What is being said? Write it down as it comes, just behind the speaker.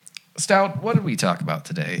Stout, what did we talk about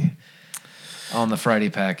today on the Friday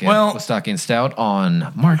Packet? Well, with Stocky and Stout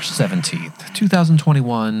on March 17th,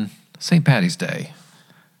 2021, St. Patty's Day.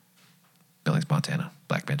 Billings, Montana,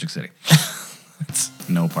 Black Magic City.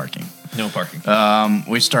 No parking. No parking.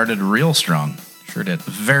 We started real strong. Sure did.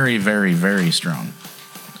 Very, very, very strong.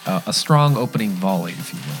 A strong opening volley,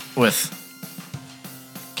 if you will. With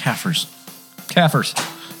CAFRS. Caffers.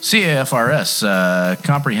 CAFRS,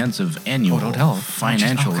 Comprehensive Annual don't tell 'em.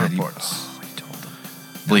 Financial God, Reports. You told them.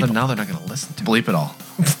 Bleep. Now they're not going to listen to Bleep it all.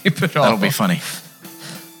 bleep it all. That'll be funny.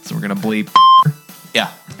 So we're going to bleep. Yeah.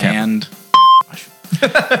 And...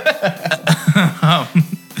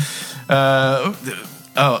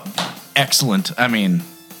 excellent. I mean,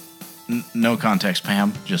 no context,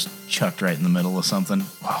 Pam. Just chucked right in the middle of something.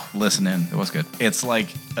 Wow. Listen in. It was good. It's like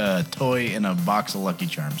a toy in a box of Lucky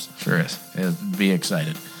Charms. Sure is. Be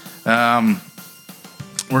excited.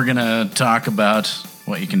 We're going to talk about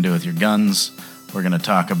what you can do with your guns. We're going to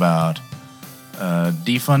talk about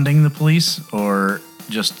defunding the police or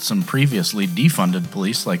just some previously defunded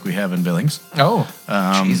police like we have in Billings. Oh,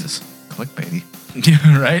 Jesus. Clickbaity.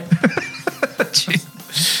 Right? Jeez.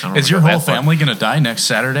 Is your whole family going to die next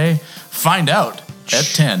Saturday? Find out at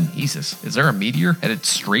 10. Jesus. Is there a meteor headed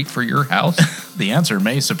straight for your house? The answer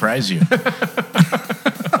may surprise you.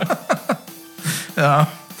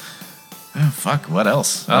 Fuck, what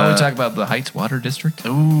else? We talk about the Heights Water District.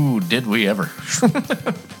 Ooh, did we ever?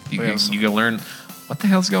 You can learn what the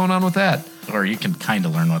hell's going on with that. Or you can kind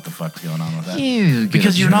of learn what the fuck's going on with that. You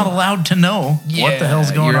because you're not allowed to know what the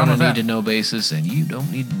hell's going on with You're on a that. need-to-know basis, and you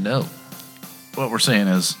don't need to know. What we're saying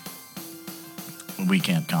is we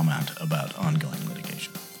can't comment about ongoing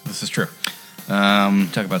litigation. This is true.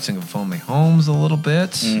 Talk about single-family homes a little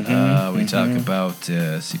bit. We talk about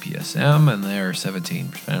CPSM and their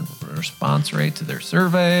 17% response rate to their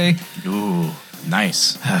survey. Ooh,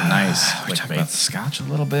 nice. Nice. We talk about the Scotch a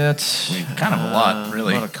little bit. Kind of a lot,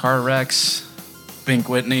 really. A lot of car wrecks. Pink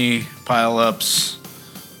Whitney, pile-ups,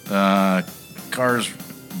 cars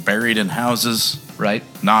buried in houses. Right.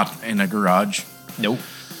 Not in a garage. Nope.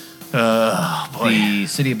 Boy. The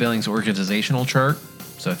City of Billings organizational chart.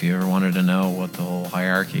 So if you ever wanted to know what the whole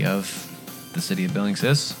hierarchy of the City of Billings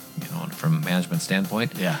is, from a management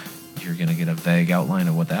standpoint, Yeah. you're going to get a vague outline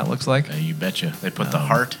of what that looks like. You betcha. They put the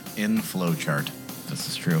heart in flow chart. This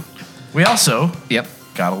is true. We also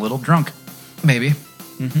got a little drunk. Maybe.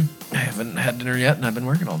 I haven't had dinner yet, and I've been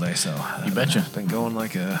working all day, so You betcha. I've been going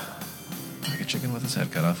like a chicken with his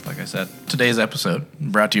head cut off, like I said. Today's episode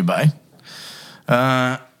brought to you by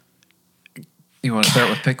You want to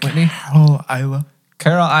start with Pick Whitney? Carol Isla.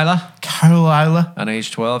 Carol Isla. On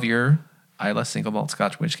age 12, your Isla single malt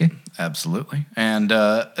Scotch whiskey. Absolutely. And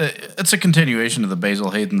it's a continuation of the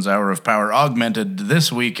Basil Hayden's Hour of Power, augmented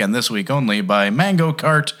this week and this week only by Mango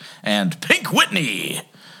Cart and Pink Whitney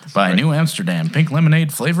by New Amsterdam Pink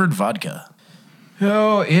Lemonade flavored vodka.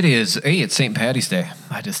 Oh, it is. Hey, it's St. Patty's Day.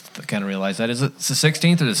 I just kind of realized that. Is it the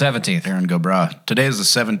 16th or the 17th? Aaron Gobra. Today is the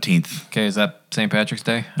 17th. Okay, is that St. Patrick's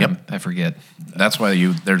Day? Yep. I forget. That's why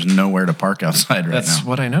there's nowhere to park outside right That's now.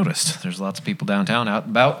 what I noticed. There's lots of people downtown out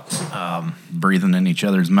and about. Breathing in each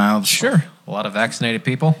other's mouths. Sure. A lot of vaccinated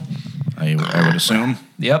people. I would assume.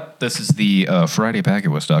 Yep. This is the Friday Packet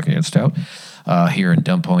with Stocky and Stout here in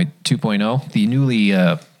Dump Point 2.0. The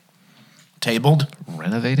newly... tabled?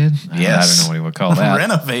 Renovated? Yes. I don't know what you would call that.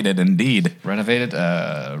 Renovated, indeed. Renovated,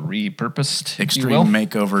 repurposed, Extreme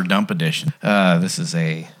Makeover Dump Edition. This is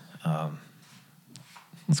a,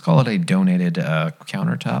 let's call it a donated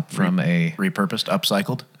countertop from a... Repurposed,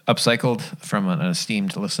 upcycled? Upcycled from an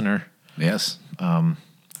esteemed listener. Yes.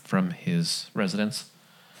 From his residence.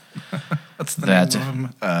 That's the name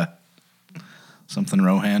of him. Something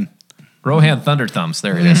Rohan. Rohan Thunder Thumbs,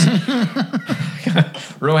 there it is.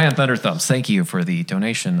 Rohan Thunder Thumbs, thank you for the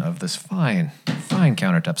donation of this fine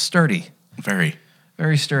countertop. Sturdy. Very.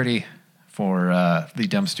 Very sturdy for the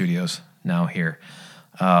Dump Studios now here.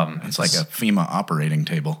 It's like a FEMA operating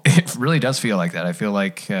table. It really does feel like that. I feel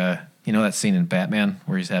like, that scene in Batman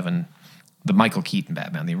where he's having, the Michael Keaton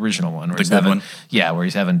Batman, the original one. Where The good one? Yeah, where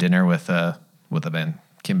he's having dinner with a band.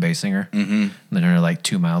 Kim Basinger. Mm-hmm. And then they're like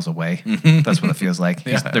 2 miles away. Mm-hmm. That's what it feels like.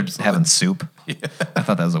 Yeah, they're having soup. Yeah. I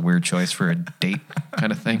thought that was a weird choice for a date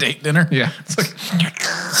kind of thing. Date dinner? Yeah. It's like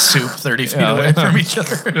soup 30 feet away from each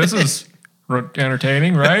other. This is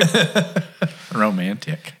entertaining, right?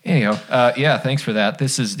 Romantic. Anyhow, thanks for that.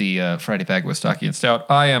 This is the Friday Packet with Stocky and Stout.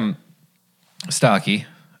 I am Stocky,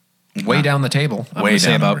 way down the table. I'm way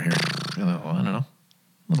say down about, over here. I don't know,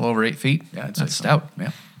 a little over 8 feet. Yeah, That's Stout.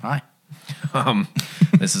 Yeah. Hi.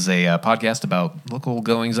 This is a podcast about local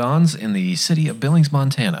goings-ons in the city of Billings,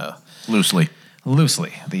 Montana. Loosely.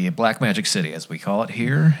 loosely, the Black Magic City, as we call it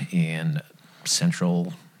here in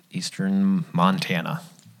central eastern Montana,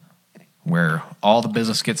 where all the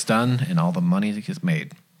business gets done and all the money gets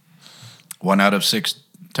made. 1 out of 6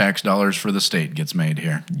 tax dollars for the state gets made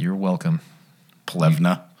here. You're welcome.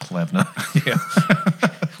 Plevna. Yeah.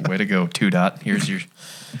 Way to go, 2 dot. Here's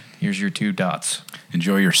your 2 dots.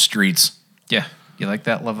 Enjoy your streets. Yeah. You like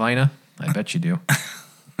that, Lavina? I bet you do.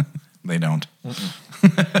 They don't.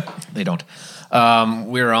 They don't.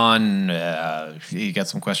 We're on, you got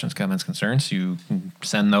some questions, comments, concerns, you can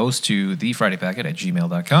send those to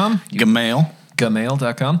thefridaypacket@gmail.com.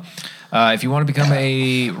 Gmail.com. If you want to become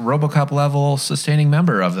a RoboCop level sustaining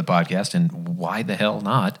member of the podcast, and why the hell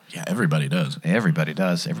not? Yeah, everybody does. Everybody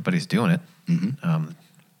does. Everybody's doing it.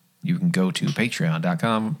 You can go to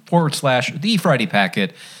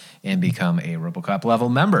patreon.com/thefridaypacket and become a RoboCop level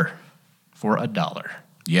member for $1.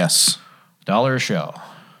 Yes. $1 a show.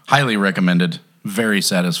 Highly recommended. Very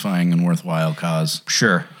satisfying and worthwhile cause.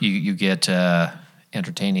 Sure. You get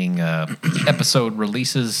entertaining episode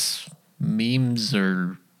releases, memes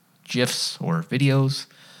or GIFs or videos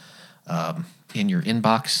in your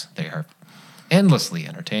inbox. They are endlessly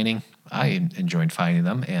entertaining. I enjoyed finding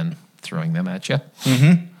them and throwing them at you.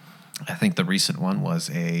 Mm-hmm. I think the recent one was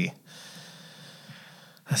a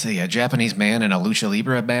Japanese man in a lucha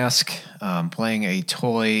libre mask playing a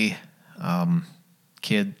toy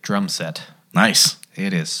kid drum set. Nice.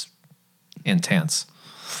 It is intense.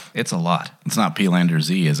 It's a lot. It's not P-Lander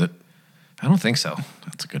Z, is it? I don't think so.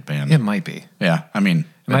 That's a good band. It might be. Yeah, I mean...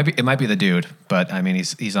 It might be the dude, but I mean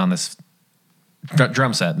he's on this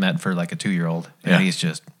drum set meant for like a 2-year-old, and he's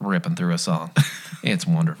just ripping through a song. It's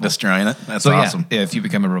wonderful. Destroying it. That's awesome. Yeah, if you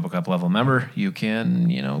become a RoboCop level member, you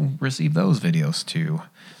can, receive those videos to,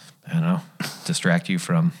 distract you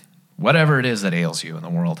from whatever it is that ails you in the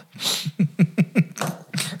world.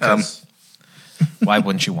 Why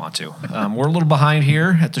wouldn't you want to? We're a little behind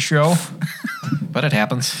here at the show, but it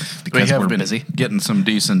happens because we're busy. Getting some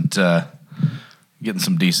decent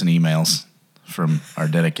emails from our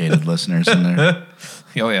dedicated listeners, and oh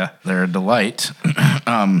yeah, they're a delight.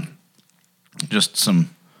 Just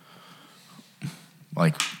some,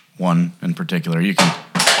 like one in particular. You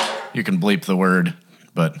can bleep the word,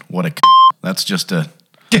 but what a that's just a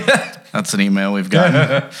that's an email we've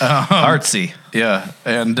gotten. Artsy, yeah,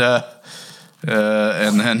 and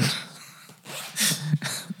then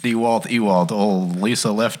Ewald, old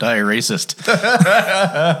Lisa Left Eye racist.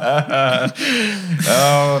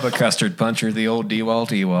 Oh, the custard puncher, the old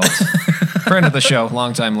Ewald. Friend of the show,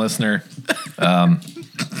 longtime listener,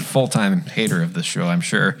 full-time hater of this show, I'm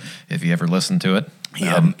sure, if you ever listen to it.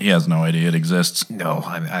 He has no idea it exists. No,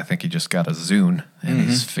 I think he just got a Zune, and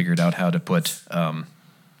he's figured out how to put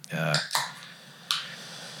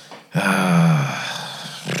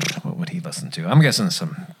what would he listen to? I'm guessing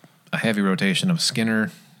a heavy rotation of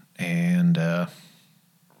Skinner and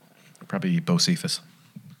probably Bocephus.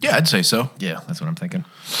 Yeah, I'd say so. Yeah, that's what I'm thinking.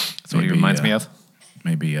 That's what he reminds me of.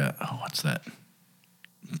 Maybe, what's that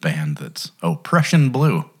band that's... Oh, Prussian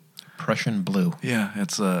Blue. Prussian Blue. Yeah,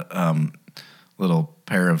 it's a little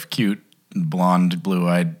pair of cute, blonde,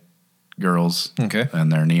 blue-eyed girls. Okay.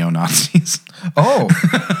 And they're neo-Nazis. Oh,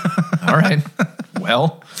 all right.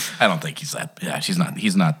 Well, I don't think he's that... Yeah, he's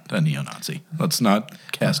not a neo-Nazi. Let's not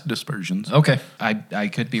cast dispersions. Okay. I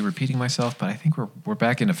could be repeating myself, but I think we're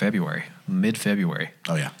back into February, mid-February.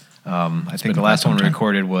 Oh, yeah. I think the last one we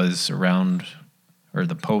recorded was around... Or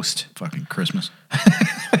the post fucking Christmas,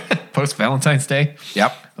 post Valentine's Day.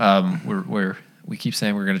 Yep. We keep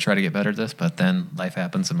saying we're going to try to get better at this, but then life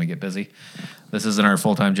happens and we get busy. This isn't our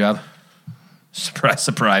full-time job. Surprise,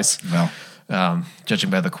 surprise. Well, judging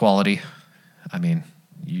by the quality, I mean,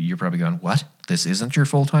 you're probably going, "What? This isn't your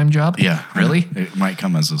full-time job?" Yeah, really. It might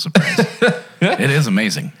come as a surprise. It is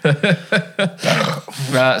amazing.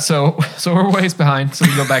 So we're ways behind. So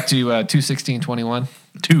we go back to 2/16/21.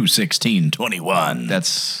 2/16/21.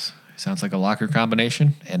 That's sounds like a locker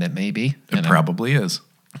combination, and it may be. It probably is.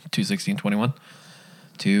 2/16/21.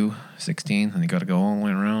 2/16, and you got to go all the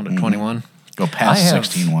way around to 21. Go past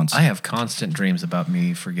 16 once. I have constant dreams about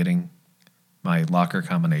me forgetting my locker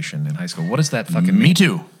combination in high school. What does that fucking mean? Me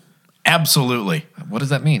too. Absolutely. What does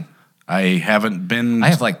that mean? I haven't been... I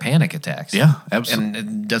have like panic attacks. Yeah, absolutely.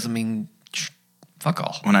 And it doesn't mean fuck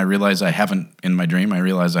all. When I realize I haven't, in my dream, I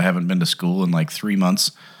realize I haven't been to school in like 3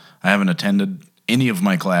 months. I haven't attended any of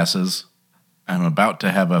my classes. I'm about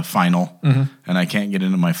to have a final, and I can't get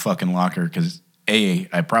into my fucking locker because A,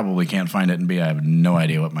 I probably can't find it, and B, I have no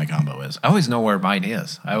idea what my combo is. I always know where mine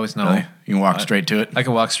is. I always know. Really? You can walk straight to it? I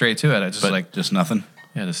can walk straight to it. I just just nothing?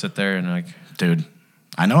 just sit there and like... Dude,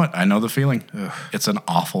 I know it. I know the feeling. Ugh. It's an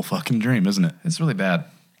awful fucking dream, isn't it? It's really bad.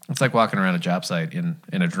 It's like walking around a job site in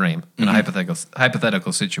a dream, in a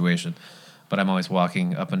hypothetical situation. But I'm always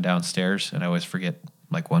walking up and down stairs, and I always forget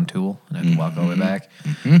like one tool, and I have to walk all the way back.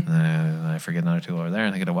 And then I forget another tool over there,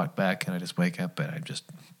 and I got to walk back, and I just wake up, and I'm just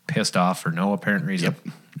pissed off for no apparent reason.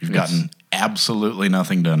 Yep. You've gotten absolutely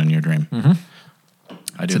nothing done in your dream.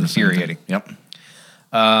 I do. It's infuriating. Yep.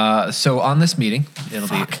 So on this meeting, it'll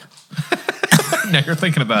be... Now you're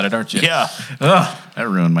thinking about it, aren't you? Yeah. Ugh, that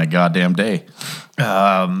ruined my goddamn day.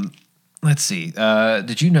 Let's see.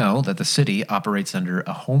 Did you know that the city operates under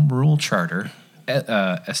a home rule charter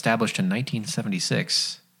established in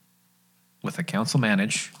 1976 with a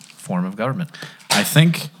council-managed form of government? I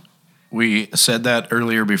think we said that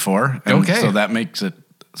earlier before. Okay. So that makes it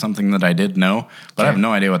something that I did know. But I have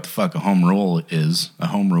no idea what the fuck a home rule is. A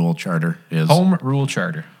home rule charter is. Home rule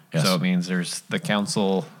charter. Yes. So it means there's the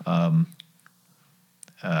council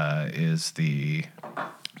is the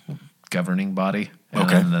governing body.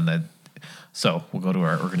 And then so we'll go to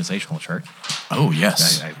our organizational chart. Oh,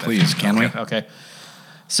 yes. Please, can we? Okay.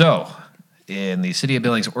 So in the City of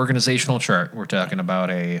Billings organizational chart, we're talking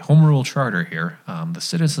about a home rule charter here. The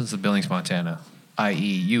citizens of Billings, Montana, i.e.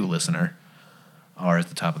 you, listener, are at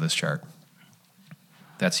the top of this chart.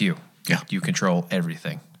 That's you. Yeah. You control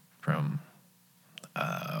everything from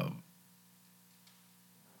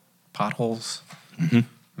potholes,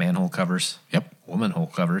 manhole covers. Yep. Womanhole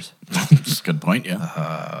covers. That's a good point,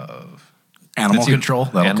 yeah. Animal control,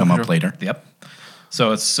 that'll come up later. Yep.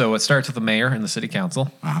 So it starts with the mayor and the city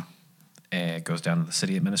council. Uh-huh. And it goes down to the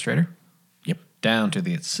city administrator. Yep. Down to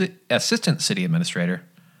the assistant city administrator.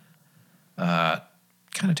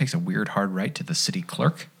 Kind of takes a weird hard right to the city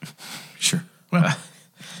clerk. Sure. Well.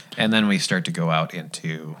 And then we start to go out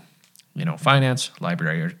into, finance,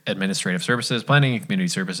 library, administrative services, planning and community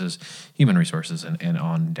services, human resources, and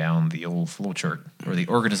on down the old flow chart, or the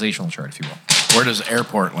organizational chart, if you will. Where does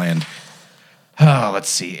airport land? Let's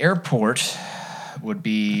see. Airport would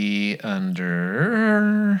be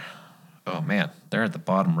under... Oh, man. They're at the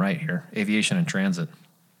bottom right here. Aviation and transit.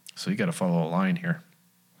 So you got to follow a line here.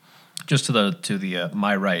 Just to the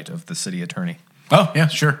my right of the city attorney. Oh, yeah,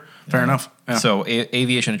 sure. Fair enough. Yeah. So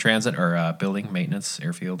aviation and transit are building, maintenance,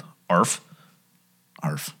 airfield, ARF.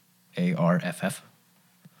 ARF. ARFF.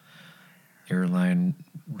 Airline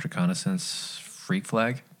reconnaissance freak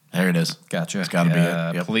flag. There it is. Gotcha. It's got to be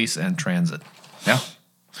it. Yep. Police and transit. Yeah.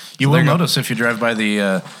 You will notice if you drive by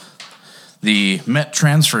the Met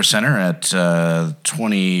Transfer Center at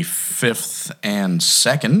 25th and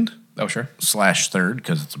 2nd. Oh, sure. /3,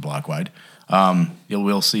 because it's a block wide. You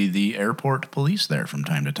will see the airport police there from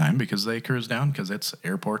time to time because they cruise down because it's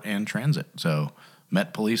airport and transit. So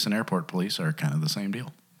Met Police and airport police are kind of the same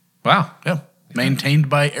deal. Wow. Yeah. Maintained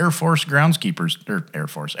by Air Force groundskeepers, or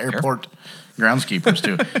airport groundskeepers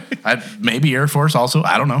too. Maybe Air Force also.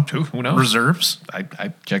 I don't know. Who knows? Reserves.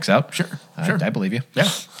 I checks out. Sure. I believe you. Yeah,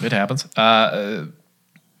 it happens.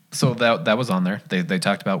 So that was on there. They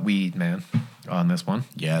talked about weed, man, on this one.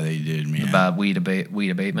 Yeah, they did, man. About weed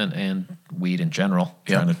abatement and weed in general.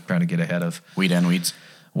 Yep. Trying to get ahead of weed and weeds.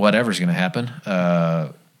 Whatever's going to happen.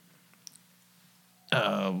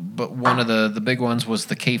 But one of the big ones was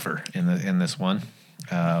the CAFR in this one.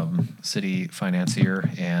 City financier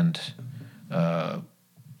and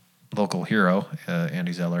local hero,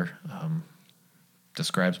 Andy Zeller,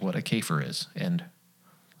 describes what a CAFR is. And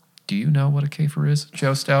do you know what a CAFR is,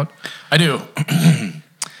 Joe Stout? I do.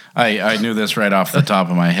 I knew this right off the top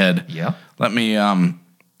of my head. Yeah. Let me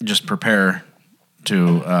just prepare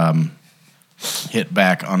to hit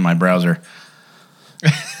back on my browser.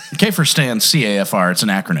 CAFR stands CAFR. It's an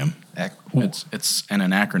acronym. It's an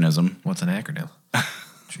anachronism. What's an acronym?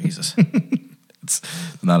 Jesus. It's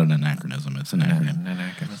not an anachronism. It's an acronym.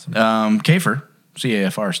 Anachronism. CAFR,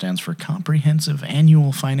 CAFR, stands for Comprehensive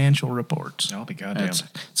Annual Financial Reports. I'll be goddamn.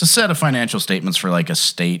 It's a set of financial statements for like a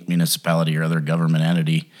state, municipality, or other government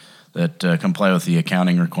entity that comply with the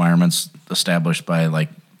accounting requirements established by like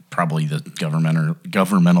probably the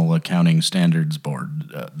Governmental Accounting Standards Board,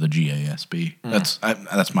 the GASB. That's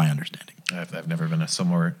my understanding. I've never been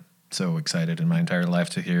so excited in my entire life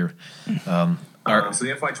to hear. So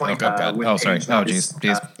the FY20. Oh, sorry. Oh,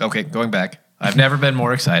 jeez. Okay, going back. I've never been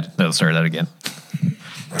more excited. Let's start that again.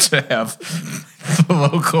 To have the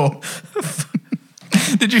local.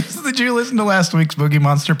 Did you listen to last week's Boogie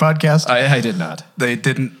Monster podcast? I did not. They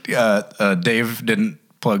didn't. Dave didn't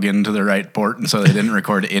plug into the right port, and so they didn't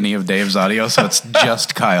record any of Dave's audio. So it's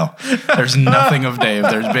just Kyle. There's nothing of Dave.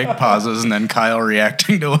 There's big pauses, and then Kyle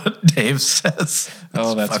reacting to what Dave says.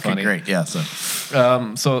 Oh, that's funny. Great. Yeah.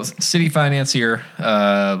 So city financier.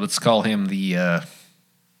 Let's call him the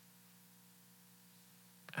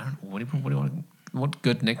don't know. What do you want? What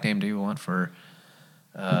good nickname do you want for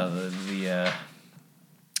the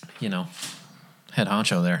head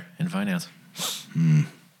honcho there in finance?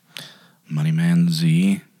 Moneyman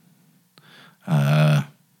Z. Can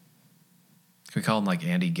we call him like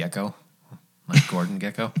Andy Gecko? Like Gordon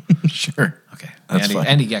Gecko? Sure. Okay. That's fine.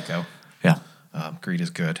 Andy Gecko. Yeah. Greed is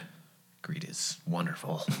good. Greed is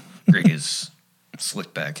wonderful. Greed is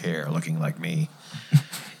slick back hair looking like me.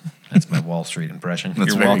 That's my Wall Street impression.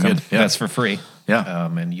 That's You're very welcome. good. Yeah. That's for free. Yeah.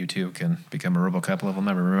 And you too can become a RoboCop level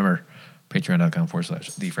member. Remember,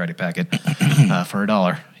 patreon.com/The Friday Packet. For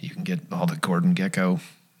 $1, you can get all the Gordon Gecko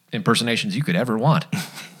impersonations you could ever want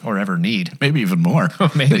or ever need. Maybe even more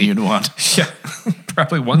Maybe. than you'd want. Yeah,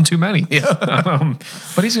 probably one too many. Yeah.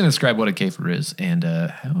 But he's going to describe what a CAFR is and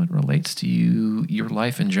how it relates to your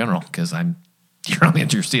life in general. Because you're on the edge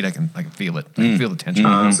of your seat. I can feel it. I can feel the tension.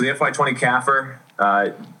 So the FY20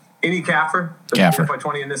 CAFR, any CAFR, the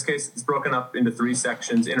FY20 in this case, is broken up into 3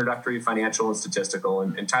 sections: introductory, financial, and statistical.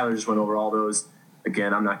 And Tyler just went over all those.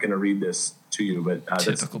 Again, I'm not going to read this to you, but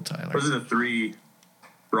typical Tyler. Those are the 3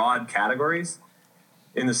 broad categories.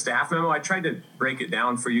 In the staff memo, I tried to break it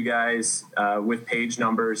down for you guys with page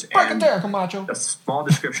numbers and a small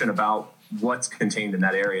description about what's contained in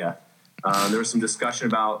that area. There was some discussion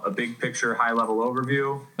about a big picture, high-level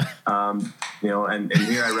overview. And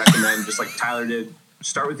here I recommend, just like Tyler did,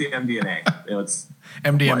 start with the MD&A. It's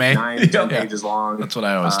MDMA? 9-10 pages long. That's what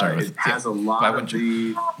I always start with. It has a lot of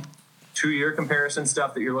the 2-year comparison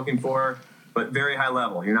stuff that you're looking for, but very high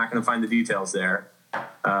level. You're not going to find the details there.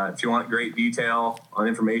 If you want great detail on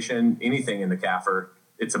information, anything in the CAFR,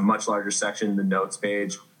 it's a much larger section, the notes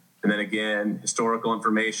page. And then again, historical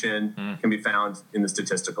information can be found in the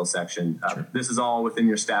statistical section. This is all within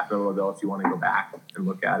your staff memo, though, if you want to go back and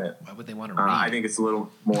look at it. Why would they want to read? I think it's a little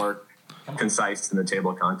more concise than the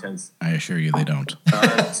table of contents. I assure you they don't.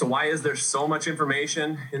 So why is there so much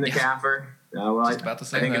information in the CAFR? About to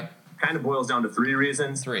say I think it kind of boils down to 3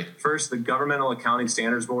 reasons. 3. First, the Governmental Accounting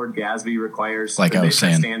Standards Board, GASB, requires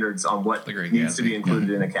standards on what needs to be included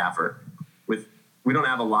in a CAFR. We don't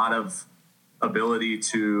have a lot of ability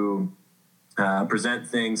to present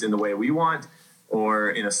things in the way we want or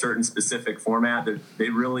in a certain specific format. They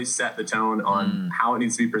really set the tone on how it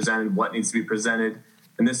needs to be presented, what needs to be presented.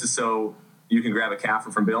 And this is so you can grab a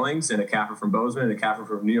CAFR from Billings and a CAFR from Bozeman and a CAFR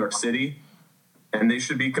from New York City, and they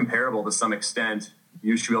should be comparable to some extent.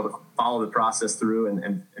 You should be able to follow the process through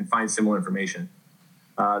and find similar information.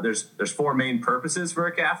 There's 4 main purposes for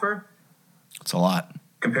a CAFR. It's a lot.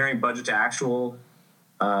 Comparing budget to actual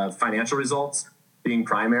financial results being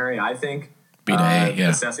primary, I think. B to A, yeah.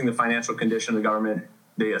 Assessing the financial condition of the government.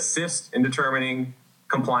 They assist in determining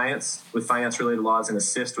compliance with finance-related laws and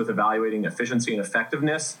assist with evaluating efficiency and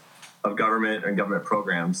effectiveness of government and government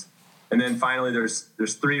programs. And then finally, there's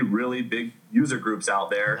 3 really big user groups out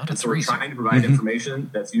there. And so we're trying to provide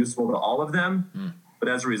information that's useful to all of them. But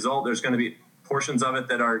as a result, there's going to be portions of it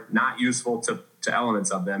that are not useful to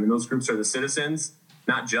elements of them. And those groups are the citizens,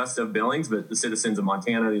 not just of Billings, but the citizens of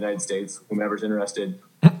Montana, the United States, whomever's interested.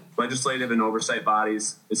 Legislative and oversight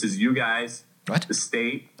bodies. This is you guys, the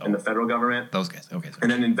state, and the federal government. Those guys. Okay.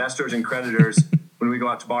 And then investors and creditors. When we go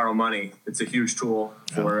out to borrow money, it's a huge tool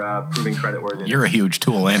for proving creditworthiness. You're a huge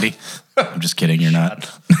tool, Andy. I'm just kidding. You're not.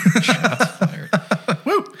 Shots fired.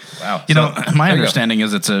 Woo! Wow. My understanding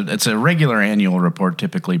is it's a regular annual report,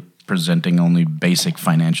 typically presenting only basic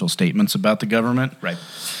financial statements about the government. Right.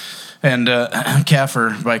 And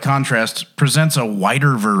CAFR, by contrast, presents a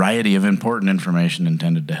wider variety of important information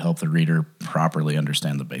intended to help the reader properly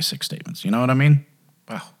understand the basic statements. You know what I mean?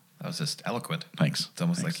 Wow. That was just eloquent. Thanks. It's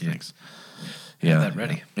almost like you yeah, that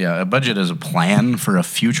ready. Yeah, a budget is a plan for a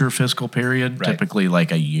future fiscal period, typically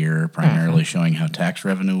like a year, primarily showing how tax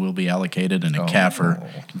revenue will be allocated, and a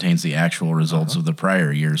CAFR contains the actual results of the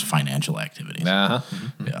prior year's financial activities. Yeah,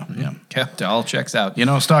 it all checks out. You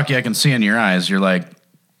know, Stocky, I can see in your eyes, you're like,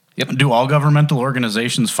 do all governmental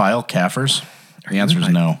organizations file CAFRs? The answer is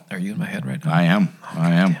no. Are you in my head right now? I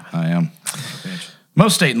am.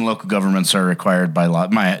 Most state and local governments are required by law.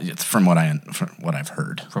 From what I've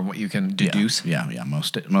heard, from what you can deduce. Yeah.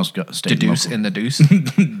 Most state deduce in the deuce.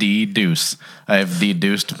 Deduce. I have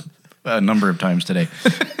deduced a number of times today.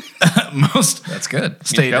 That's good.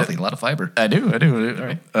 State, healthy, a lot of fiber. I do. All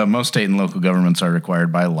right. Most state and local governments are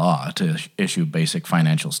required by law to issue basic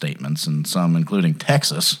financial statements, and some, including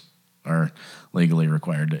Texas, are legally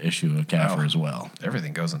required to issue a CAFR as well.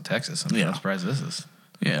 Everything goes in Texas. I'm not surprised this is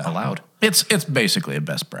allowed. It's basically a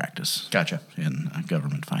best practice. Gotcha. In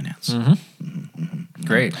government finance.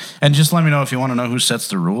 Great. And just let me know if you want to know who sets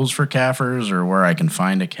the rules for CAFRs or where I can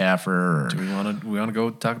find a CAFR. Do we want to go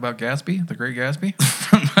talk about Gatsby, the Great Gatsby?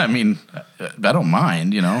 I mean, I don't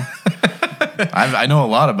mind, you know. I know a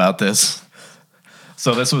lot about this.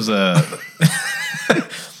 So this was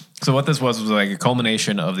So what this was like a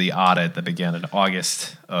culmination of the audit that began in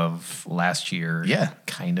August of last year. Yeah.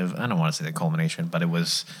 Kind of. I don't want to say the culmination, but it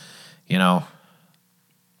was, you know,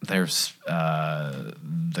 there's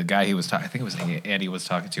the guy he was I think it was Andy was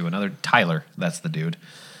talking to, another Tyler, that's the dude.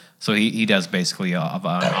 So he does basically an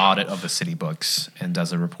audit of the city books and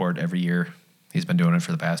does a report every year. He's been doing it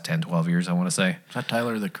for the past 10, 12 years, I want to say. Is that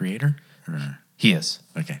Tyler the creator? Or? He is.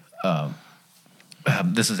 Okay.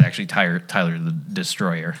 This is actually Tyler the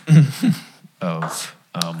Destroyer of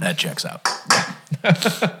that checks out.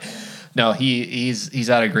 No, he's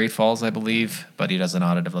out of Great Falls, I believe, but he does an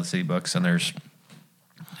audit of the city books,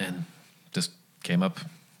 and just came up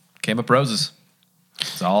roses.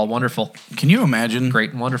 It's all wonderful. Can you imagine?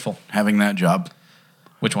 Great and wonderful. Having that job.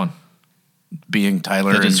 Which one? Being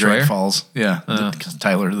Tyler in Great Falls. Yeah,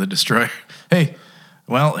 Tyler the Destroyer. Hey,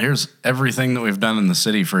 well, here's everything that we've done in the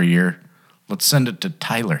city for a year. Let's send it to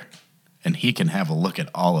Tyler, and he can have a look at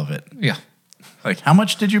all of it. Yeah. Like, how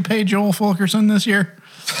much did you pay Joel Fulkerson this year?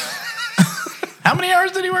 How many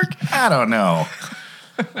hours did he work? I don't know.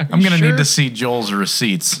 I'm going to need to see Joel's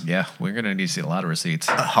receipts. Yeah, we're going to need to see a lot of receipts.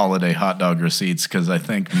 Holiday hot dog receipts, because I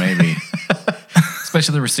think maybe...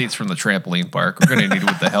 Especially the receipts from the trampoline park. We're going to need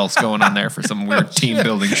what the hell's going on there for some weird team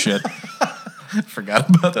building shit. Forgot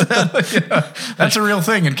about that. Yeah. That's a real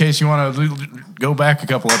thing in case you want to go back a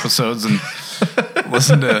couple episodes and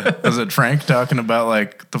listen to, was it Frank talking about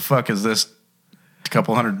like, the fuck is this? A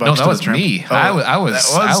couple $100 No, that was me. Oh,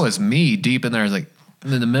 I was me deep in there. I was like,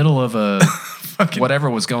 in the middle of a whatever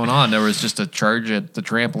was going on, there was just a charge at the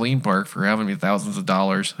trampoline park for having me thousands of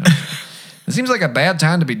dollars. It seems like a bad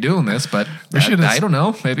time to be doing this, but I don't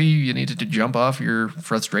know. Maybe you needed to jump off your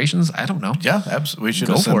frustrations. I don't know. Yeah, absolutely. We should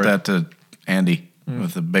have sent that to Andy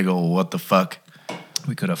with a big old what the fuck.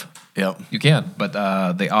 We could have. Yep. You can,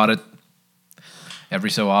 but they audit every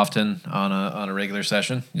so often on a regular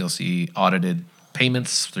session. You'll see audited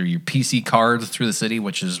payments through your PC cards through the city,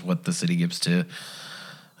 which is what the city gives to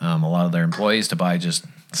a lot of their employees to buy just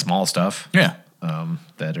small stuff. Yeah.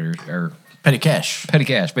 That are petty cash. Petty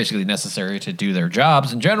cash, basically necessary to do their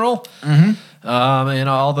jobs in general. Mm-hmm. And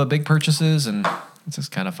all the big purchases, and it's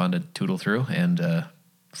just kind of fun to tootle through. And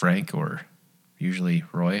Frank or usually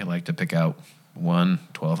Roy like to pick out one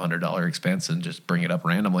 $1,200 expense and just bring it up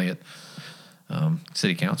randomly at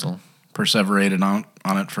city council. Perseverated on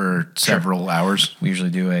it for several hours. We usually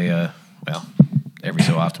do every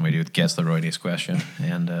so often we do guess the Roy Days question,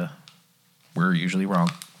 and we're usually wrong.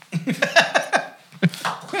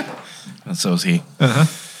 And so is he.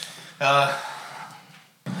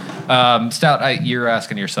 Stout, you're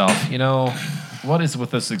asking yourself, what is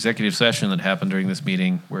with this executive session that happened during this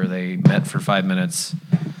meeting where they met for 5 minutes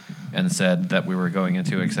and said that we were going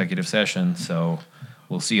into executive session, so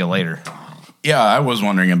we'll see you later. Yeah, I was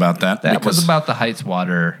wondering about that. That was about the Heights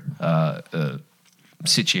Water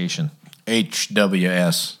situation.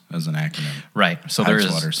 HWS as an acronym. Right. So there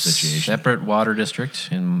is a separate water district,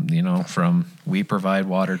 and from we provide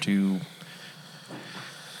water to.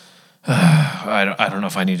 I don't know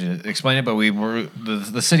if I need to explain it, but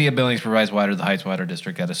the city of Billings provides water to the Heights Water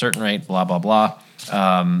District at a certain rate. Blah blah blah.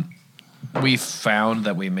 We found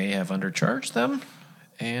that we may have undercharged them,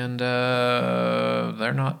 and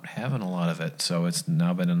they're not having a lot of it. So it's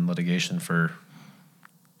now been in litigation for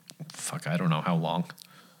I don't know how long.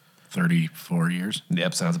 34 years.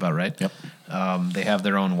 Yep, sounds about right. Yep. They have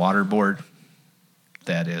their own water board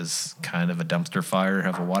that is kind of a dumpster fire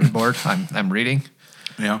of a water board. I'm reading.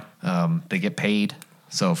 Yeah. They get paid.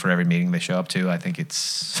 So for every meeting they show up to, I think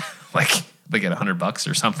it's like they get $100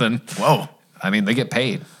 or something. Whoa. I mean, they get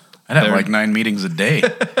paid. I'd have like 9 meetings a day.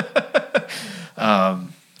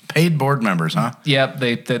 Paid board members, huh? Yeah.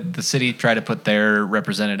 The city tried to put their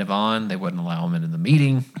representative on. They wouldn't allow him into the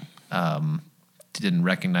meeting. Didn't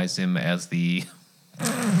recognize him as the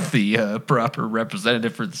proper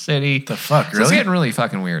representative for the city. The fuck, really? So it's getting really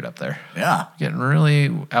fucking weird up there. Yeah. Getting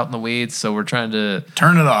really out in the weeds, so we're trying to...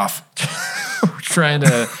 Turn it off. We're trying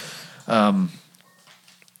to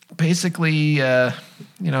basically, get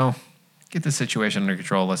the situation under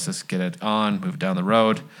control. Let's just get it on, move down the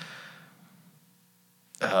road.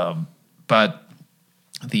 But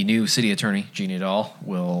the new city attorney, Jeannie Dahl,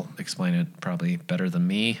 will explain it probably better than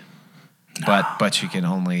me. But you can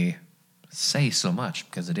only say so much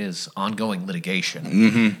because it is ongoing litigation.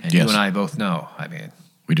 Mm-hmm. And you and I both know. I mean,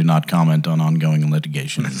 we do not comment on ongoing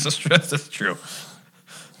litigation. That's true.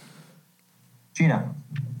 Gina.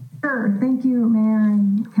 Sure. Thank you, Mayor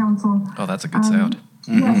and Council. Oh, that's a good sound.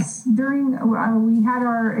 Yes. During we had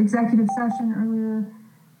our executive session earlier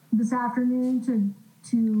this afternoon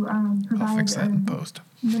to provide I'll fix that in post.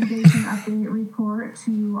 Litigation update report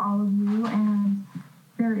to all of you, and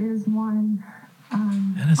there is one.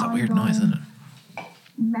 That is a weird noise, isn't it?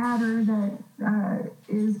 Matter that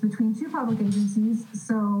is between two public agencies,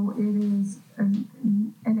 so it is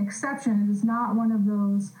an exception. It is not one of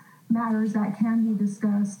those matters that can be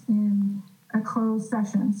discussed in a closed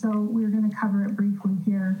session. So we're going to cover it briefly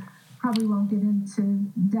here. Probably won't get into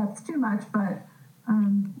depth too much, but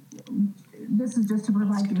this is just to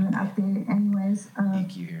provide you an update anyways.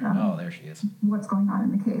 Thank you here. Oh, there she is. What's going on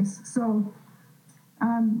in the case. So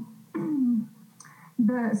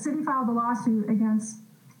the city filed a lawsuit against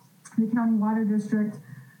the County Water District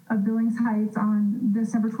of Billings Heights on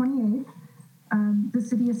December 28th. The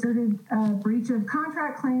city asserted a breach of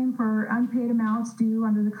contract claim for unpaid amounts due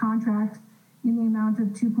under the contract in the amount of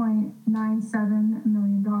 $2.97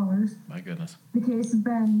 million. My goodness. The case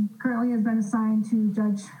currently has been assigned to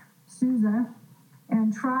Judge Souza,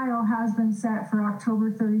 and trial has been set for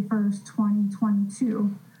October 31st,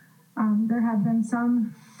 2022. There have been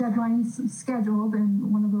some deadlines scheduled,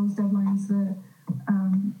 and one of those deadlines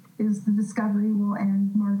is the discovery will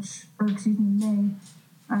end May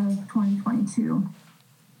of 2022.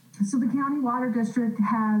 So the County Water District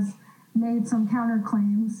has made some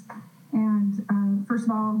counterclaims, and first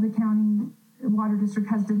of all, the County Water District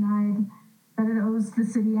has denied that it owes the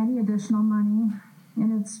city any additional money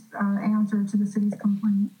in its answer to the city's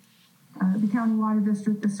complaint. The County Water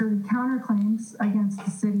District asserted counterclaims against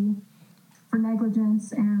the city for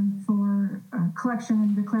negligence and for collection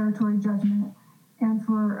and declaratory judgment, and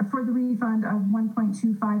for the refund of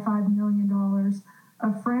 $1.255 million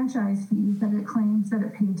of franchise fees that it claims that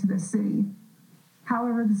it paid to the city.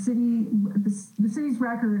 However, the city's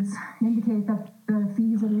records indicate that the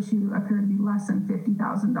fees at issue appear to be less than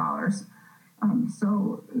 $50,000.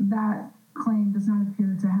 So that claim does not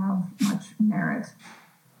appear to have much merit.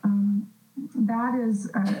 That is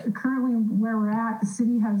currently where we're at. The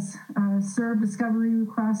city has served discovery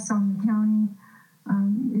requests on the county.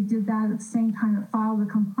 It did that at the same time it filed a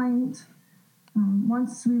complaint.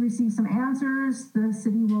 Once we receive some answers, the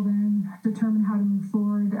city will then determine how to move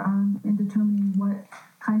forward in determining what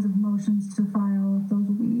kinds of motions to file, if those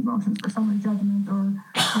will be motions for summary judgment or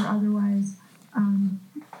otherwise.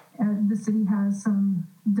 The city has some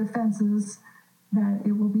defenses that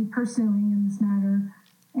it will be pursuing in this matter,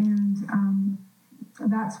 and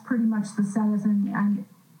that's pretty much the status and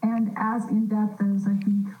as in-depth as I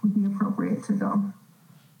think would be appropriate to go.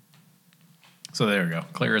 So there we go.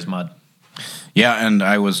 Clear as mud. Yeah, and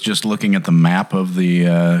I was just looking at the map of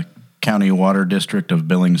the County Water District of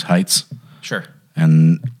Billings Heights. Sure.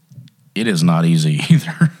 And it is not easy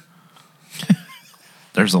either.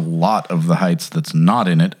 There's a lot of the Heights that's not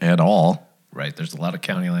in it at all. Right, there's a lot of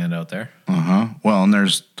county land out there. Uh-huh. Well, and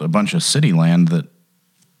there's a bunch of city land that,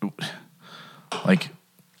 like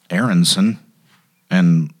Aronson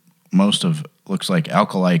and most of, looks like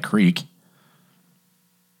Alkali Creek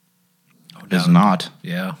is not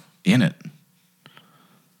in it.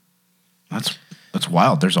 That's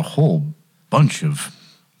wild. There's a whole bunch of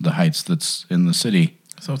the Heights that's in the city.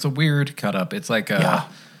 So it's a weird cut up. It's like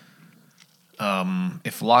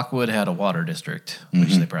if Lockwood had a water district,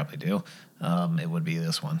 which they probably do, it would be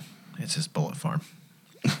this one. It's just Bullet Farm.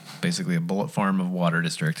 Basically a Bullet Farm of water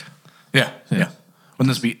district. Yeah. Wouldn't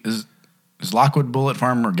this be is Lockwood Bullet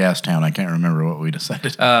Farm or Gastown? I can't remember what we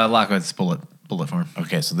decided. Lockwood's Bullet Farm.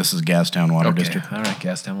 Okay, so this is Gastown Water District. All right,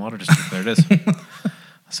 Gastown Water District. There it is.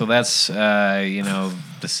 So that's the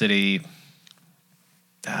city.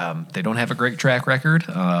 They don't have a great track record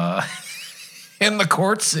in the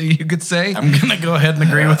courts, you could say. I'm gonna go ahead and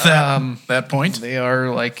agree with that point. They are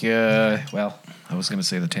like I was gonna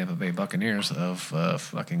say the Tampa Bay Buccaneers of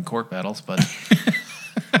fucking court battles, but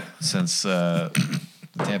since the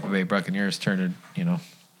Tampa Bay Buccaneers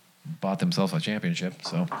bought themselves a championship,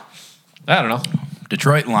 so I don't know.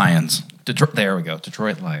 Detroit Lions. There we go.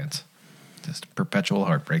 Detroit Lions. Just perpetual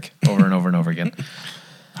heartbreak over and over and over again.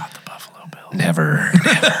 Not the Buffalo Bills. Never.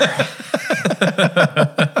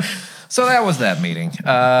 So that was that meeting.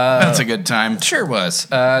 That's a good time. Sure was.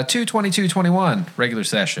 2/22/21 regular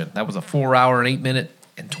session. That was a 4 hour and 8 minute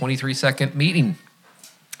and 23-second meeting.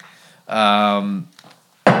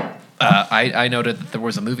 I noted that there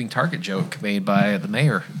was a moving target joke made by the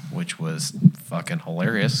mayor, which was fucking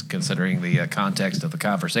hilarious considering the context of the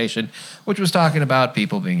conversation, which was talking about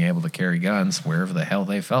people being able to carry guns wherever the hell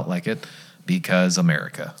they felt like it because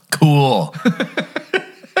America. Cool.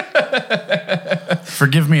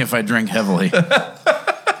 Forgive me if I drink heavily.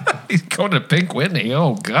 He's going to Pink Whitney.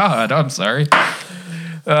 Oh, God. I'm sorry.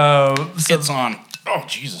 It's on. Oh,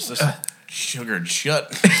 Jesus. This sugared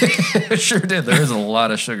shut. Sure did. There is a lot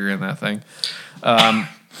of sugar in that thing. I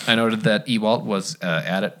noted that Ewalt was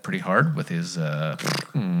at it pretty hard with his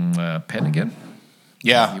pen again.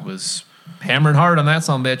 Yeah. He was hammering hard on that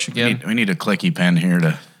sumbitch again. We need a clicky pen here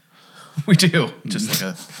to... We do. Just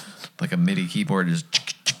like a MIDI keyboard. Just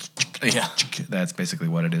yeah. That's basically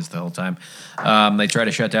what it is the whole time. They tried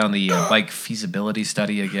to shut down the bike feasibility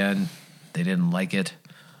study again. They didn't like it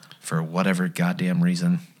for whatever goddamn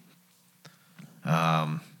reason. They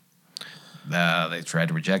tried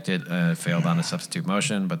to reject it. Failed on a substitute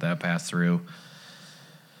motion, but that passed through.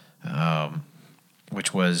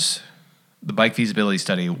 Which was the bike feasibility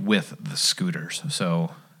study with the scooters.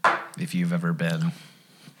 So if you've ever been,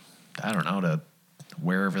 I don't know, to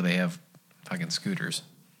wherever they have fucking scooters.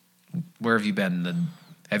 Where have you been?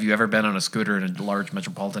 Have you ever been on a scooter in a large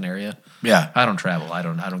metropolitan area? Yeah. I don't travel. I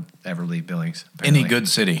don't ever leave Billings. Apparently. Any good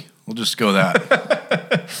city. We'll just go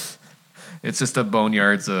that. It's just the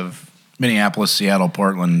boneyards of Minneapolis, Seattle,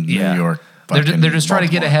 Portland, New York. They're just trying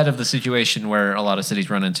to get ahead of the situation where a lot of cities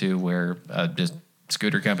run into where just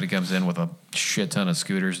scooter company comes in with a shit ton of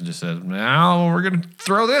scooters and just says, now we're going to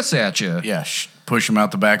throw this at you. Yeah, push them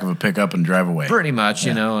out the back of a pickup and drive away. Pretty much,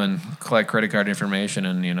 you know, and collect credit card information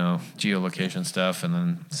and, you know, geolocation stuff and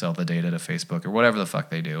then sell the data to Facebook or whatever the fuck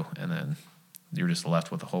they do. And then you're just left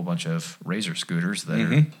with a whole bunch of Razor scooters that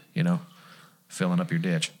are, you know, filling up your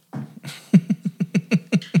ditch.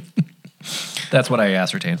 That's what I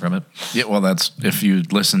ascertained from it. Yeah, well, that's if you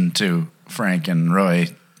listen to Frank and Roy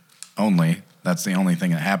only. That's the only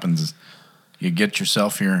thing that happens is you get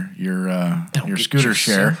yourself your scooter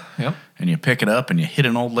share, and you pick it up and you hit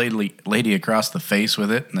an old lady across the face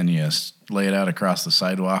with it, and then you lay it out across the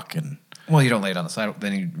sidewalk. And well, you don't lay it on the sidewalk.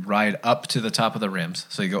 Then you ride up to the top of the rims.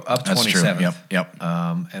 So you go up 27th. Yep.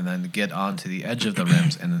 And then get onto the edge of the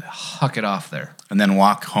rims and huck it off there. And then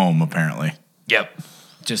walk home, apparently. Yep.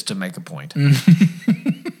 Just to make a point.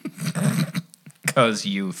 Because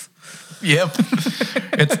youth. Yep.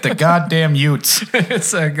 It's the goddamn Utes.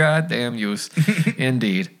 It's a goddamn use.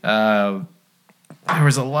 Indeed. There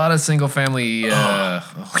was a lot of single family.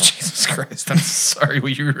 Oh, Jesus Christ. I'm sorry.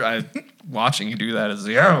 You were watching you do that.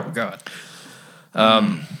 Oh, God.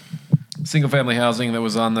 Single family housing that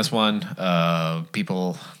was on this one.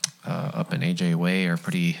 People up in AJ Way are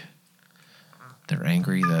they're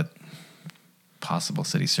angry that possible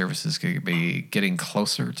city services could be getting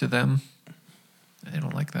closer to them. They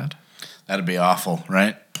don't like that. That'd be awful,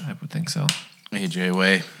 right? I would think so. AJ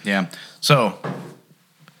Way, yeah. So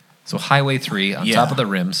Highway 3 on top of the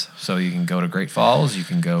rims. So you can go to Great Falls. You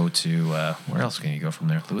can go to, where else can you go from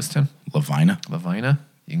there? Lewiston? Lavina.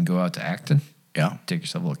 You can go out to Acton. Yeah. Take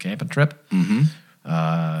yourself a little camping trip.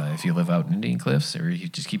 Mm-hmm. If you live out in Indian Cliffs, or you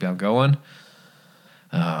just keep out going.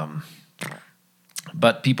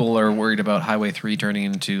 But people are worried about Highway 3 turning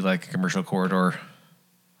into like a commercial corridor.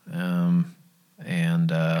 And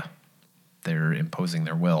they're imposing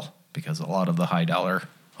their will because a lot of the high-dollar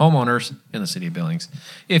homeowners in the city of Billings,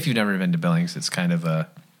 if you've never been to Billings, it's kind of a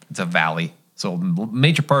valley. So a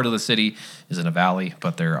major part of the city is in a valley,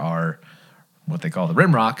 but there are what they call the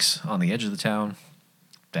rim rocks on the edge of the town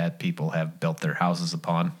that people have built their houses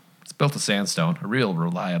upon. It's built of sandstone, a real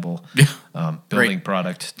reliable building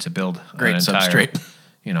product to build an entire, substrate.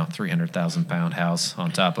 300,000-pound house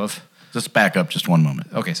on top of. Just back up just one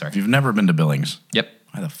moment. Okay, sorry. If you've never been to Billings, yep.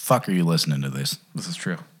 Why the fuck are you listening to this? This is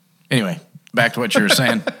true. Anyway, back to what you were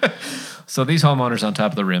saying. So these homeowners on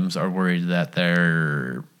top of the rims are worried that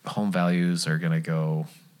their home values are going to go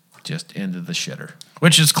just into the shitter.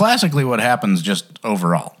 Which is classically what happens just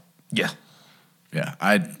overall. Yeah. Yeah.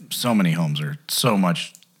 So many homes are so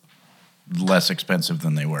much less expensive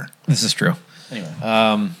than they were. This is true.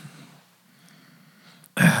 Anyway.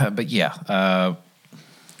 But yeah,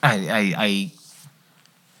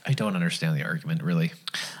 I don't understand the argument, really.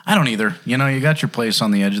 I don't either. You got your place on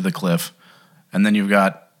the edge of the cliff, and then you've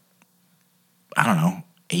got,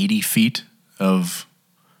 80 feet of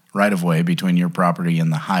right-of-way between your property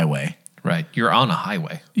and the highway. Right. You're on a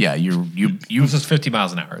highway. Yeah, you. This is 50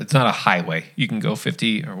 miles an hour. It's not a highway. You can go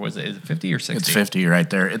 50, or is it 50 or 60? It's 50 right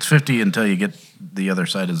there. It's 50 until you get the other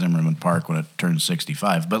side of Zimmerman Park when it turns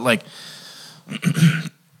 65. But,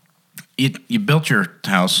 you built your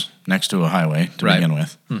house next to a highway to begin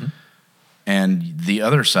with. Mm-hmm. And the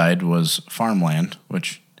other side was farmland,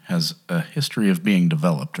 which has a history of being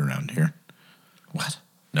developed around here. What?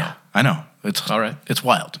 No. I know. It's all right. It's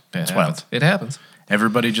wild. It's wild. It happens.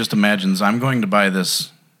 Everybody just imagines, I'm going to buy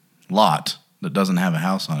this lot that doesn't have a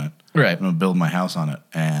house on it. Right. I'm going to build my house on it,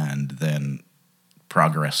 and then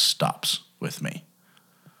progress stops with me.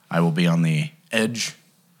 I will be on the edge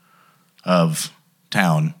of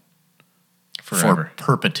town forever. For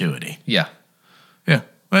perpetuity. Yeah. Yeah,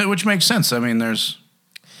 which makes sense. I mean,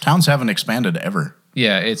 towns haven't expanded ever.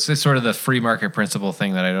 Yeah, it's sort of the free market principle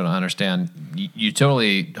thing that I don't understand. You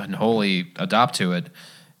totally and wholly adopt to it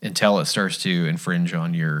until it starts to infringe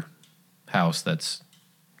on your house that's,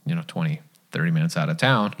 20, 30 minutes out of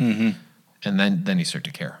town. Mm-hmm. And then you start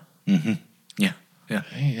to care. Mm-hmm. Yeah.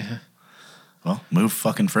 Well, move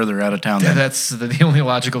fucking further out of town then. That's the only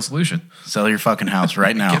logical solution. Sell your fucking house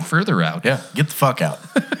right now. Get further out. Yeah, get the fuck out.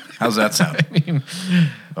 How's that sound?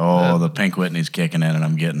 The Pink Whitney's kicking in and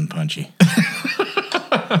I'm getting punchy.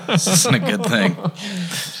 This isn't a good thing.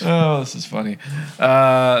 Oh, this is funny.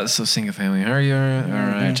 So single family, how are you? All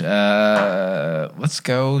right. Let's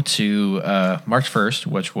go to March 1st,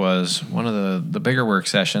 which was one of the bigger work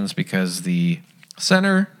sessions because the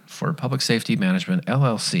Center for Public Safety Management,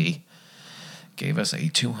 LLC, gave us a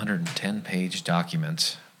 210-page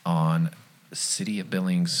document on City of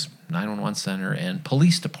Billings 911 Center and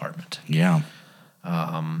Police Department. Yeah.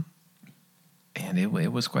 And it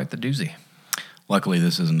was quite the doozy. Luckily,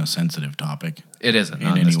 this isn't a sensitive topic. It isn't.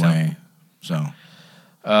 In any way. So,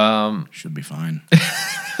 should be fine.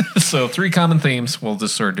 So 3 common themes. We'll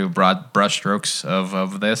just sort of do broad brushstrokes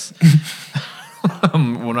of this.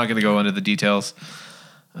 We're not going to go into the details.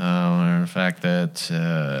 The fact that...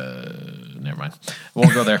 never mind.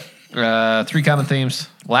 Won't go there. 3 common themes.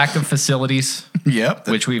 Lack of facilities. Yep.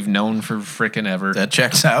 Which we've known for frickin' ever. That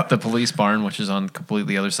checks out. The police barn, which is on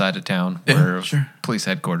completely other side of town, where police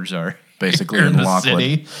headquarters are. Basically in the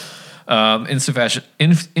city.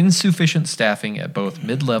 Insufficient staffing at both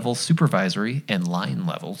mid-level supervisory and line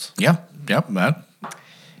levels. Yep, that.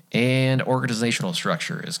 And organizational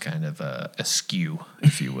structure is kind of askew,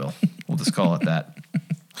 if you will. We'll just call it that.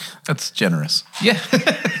 That's generous. Yeah.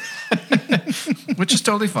 Which is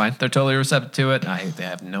totally fine. They're totally receptive to it. They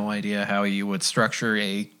have no idea how you would structure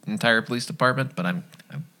a entire police department, but I'm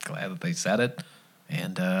glad that they said it.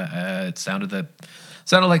 And it sounded like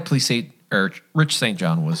Rich St.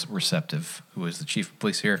 John was receptive, who is the chief of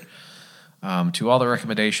police here, to all the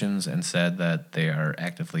recommendations and said that they are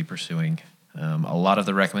actively pursuing a lot of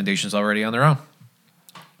the recommendations already on their own.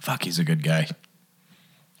 Fuck, he's a good guy.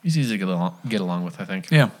 He's easy to get along with, I think.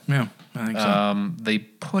 Yeah, I think so. They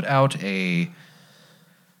put out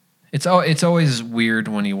It's always weird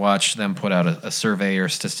when you watch them put out a survey or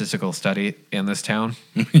statistical study in this town.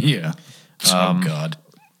 Yeah. God.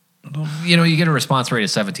 You get a response rate of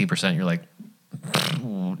 17%. You're like,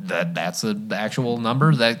 that's the actual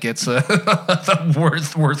number that gets the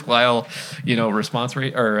worthwhile, response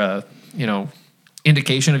rate or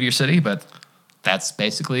indication of your city, but that's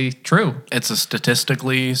basically true. It's a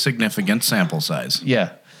statistically significant sample size.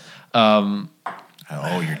 Yeah. You're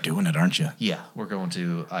doing it, aren't you? Yeah, we're going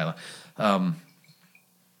to Isla.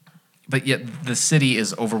 But yet the city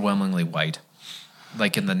is overwhelmingly white,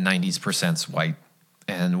 like in the 90% white.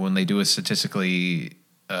 And when they do a statistically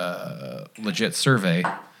legit survey,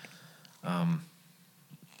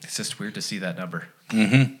 it's just weird to see that number.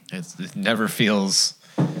 Mm-hmm. It never feels...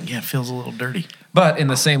 Yeah, it feels a little dirty. But in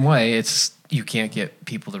the same way, you can't get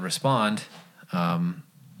people to respond no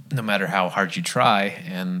matter how hard you try,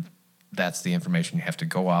 and that's the information you have to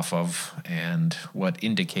go off of and what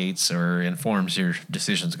indicates or informs your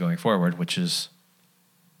decisions going forward, which is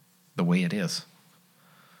the way it is.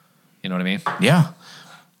 You know what I mean? Yeah.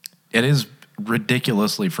 It is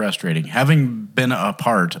ridiculously frustrating. Having been a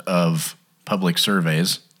part of public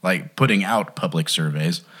surveys, like putting out public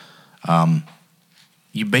surveys,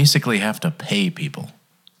 you basically have to pay people.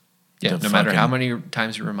 Yeah, no matter how many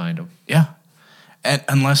times you remind them. Yeah. And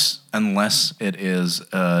unless it is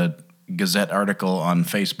a Gazette article on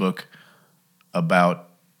Facebook about,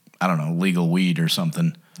 I don't know, legal weed or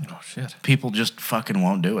something. Oh, shit. People just fucking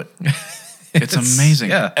won't do it. It's amazing.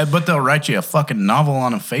 Yeah. But they'll write you a fucking novel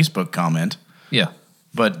on a Facebook comment. Yeah.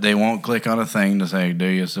 But they won't click on a thing to say, do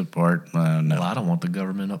you support? No. Well, I don't want the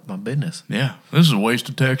government up my business. Yeah. This is a waste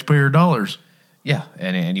of taxpayer dollars. Yeah.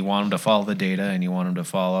 And you want them to follow the data and you want them to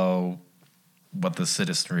follow what the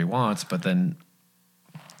citizenry wants, but then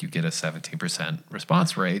you get a 17%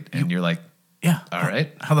 response rate and you're like, yeah, all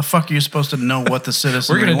right. How the fuck are you supposed to know what the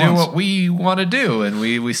citizenry wants? We're going to do what we want to do, and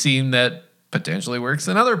we seem that potentially works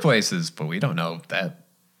in other places, but we don't know that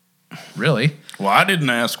really. Well, I didn't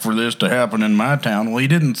ask for this to happen in my town. Well, you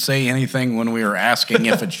didn't say anything when we were asking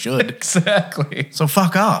if it should. Exactly. So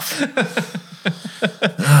fuck off.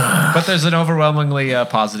 But there's an overwhelmingly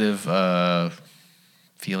positive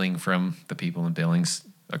feeling from the people in Billings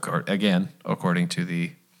according to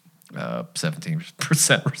the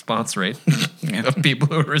 17% response rate of people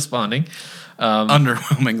who are responding.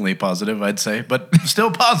 Underwhelmingly positive, I'd say, but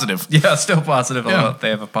still positive. Yeah, still positive. Yeah. They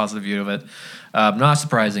have a positive view of it. Not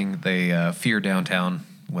surprising, they fear downtown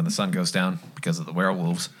when the sun goes down because of the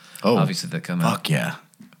werewolves. Oh, obviously they come out. Fuck yeah,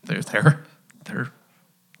 they're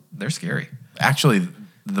scary. Actually,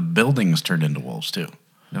 the buildings turned into wolves too.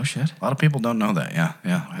 No shit. A lot of people don't know that. Yeah.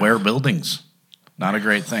 Wow. Were buildings, not a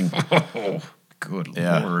great thing. Oh, good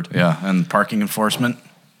Lord. Yeah, and parking enforcement,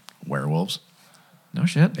 werewolves. No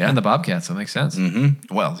shit. Yeah. And the bobcats, that makes sense.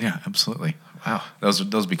 Mm-hmm. Well, yeah, absolutely. Wow.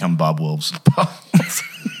 Those become bob wolves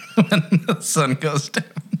when the sun goes down.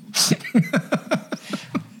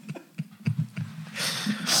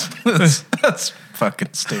 that's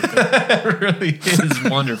fucking stupid. It really is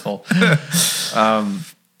wonderful.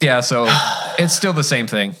 Yeah, so it's still the same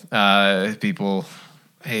thing. People,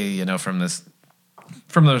 hey, from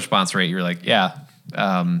the response rate, you're like, yeah,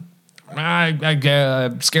 I'm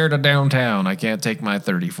scared of downtown. I can't take my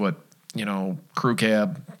 30-foot, crew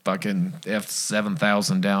cab fucking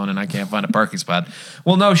F7000 down, and I can't find a parking spot.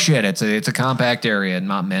 Well, no shit. It's a compact area and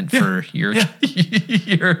not meant for your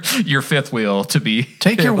fifth wheel to be.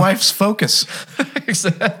 Take your wife's Focus.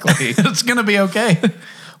 Exactly. It's gonna be okay.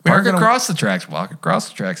 Park across the tracks. Walk across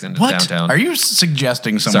the tracks into downtown. Are you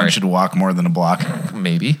suggesting someone should walk more than a block?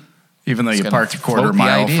 Maybe. Even though you park a quarter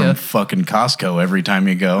mile from fucking Costco every time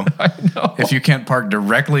you go. I know. If you can't park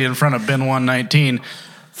directly in front of bin 119,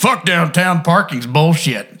 fuck downtown parking's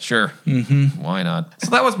bullshit. Sure. Mm-hmm. Why not? So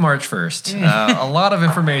that was March 1st. A lot of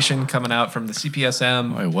information coming out from the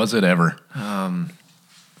CPSM. Boy, was it ever.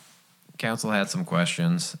 Council had some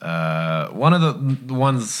questions. One of the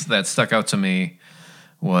ones that stuck out to me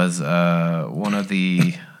was one of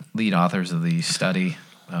the lead authors of the study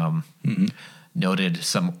noted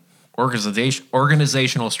some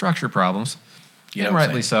organizational structure problems, and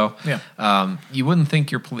rightly so. Yeah. You wouldn't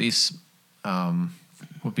think your police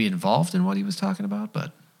would be involved in what he was talking about,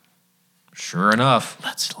 but sure enough.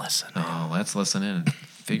 Let's listen. Let's listen in and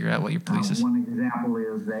figure out what your police is. One example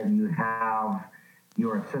is that you have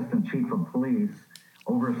your assistant chief of police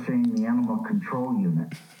overseeing the animal control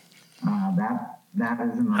unit. That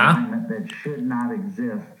is an alignment that should not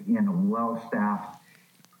exist in a well-staffed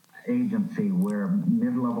agency where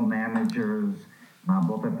mid-level managers,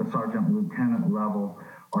 both at the sergeant and lieutenant level,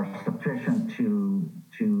 are sufficient to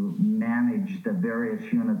manage the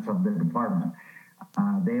various units of the department.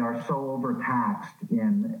 They are so overtaxed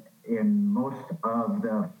in most of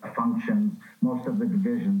the functions, most of the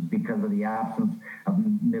divisions, because of the absence of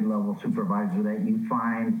mid-level supervisor, that you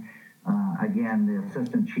find, again, the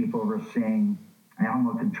assistant chief overseeing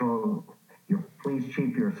animal control, your police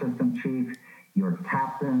chief, your assistant chief, your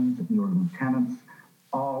captains, your lieutenants,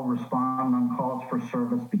 all respond on calls for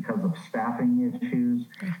service because of staffing issues.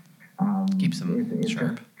 Keeps them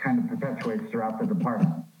sharp. It kind of perpetuates throughout the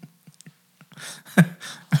department.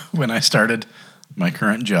 When I started my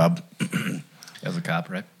current job. As a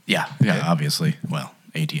cop, right? Yeah, obviously. Well,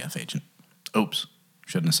 ATF agent. Oops.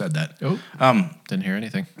 Shouldn't have said that. Oh. Didn't hear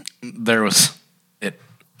anything. There was,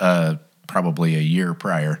 probably a year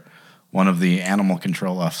prior, one of the animal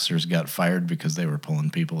control officers got fired because they were pulling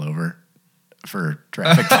people over for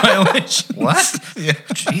traffic violations. What? Yeah.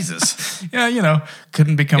 Jesus. Yeah,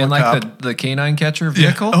 couldn't become a cop. Like the canine catcher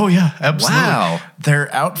vehicle? Yeah. Oh, yeah, absolutely. Wow.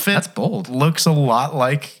 Their outfit That's bold. Looks a lot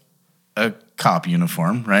like a cop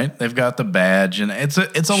uniform, right? They've got the badge, and it's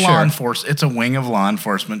a law enforcement. It's a wing of law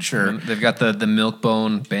enforcement, sure. And they've got the milk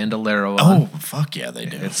bone bandolero on. Oh, fuck yeah, they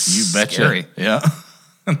do. You betcha. Scary. Yeah.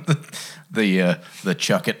 The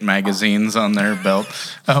Chuck It magazines on their belt.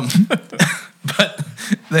 But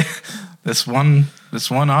this one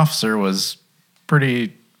officer was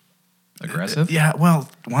pretty aggressive. Yeah, well,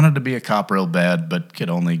 wanted to be a cop real bad, but could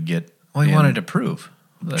only get. Well, he wanted to prove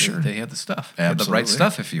that they had the stuff, the right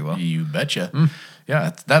stuff, if you will. You betcha.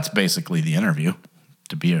 Yeah, that's basically the interview.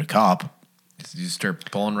 To be a cop, you start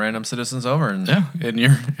pulling random citizens over and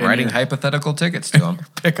you're writing hypothetical tickets to them.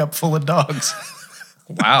 Pickup full of dogs.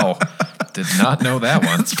 Wow. Did not know that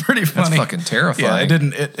one. It's pretty funny. That's fucking terrifying. Yeah, I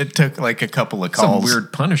didn't. It took like a couple of calls. Some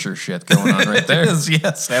weird Punisher shit going on right there. It is,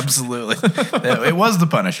 yes, absolutely. It was the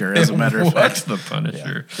Punisher, as a matter of fact. It was the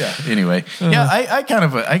Punisher. Yeah. Anyway, I kind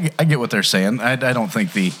of I get what they're saying. I don't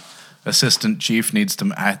think the assistant chief needs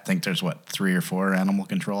to. I think there's 3 or 4 animal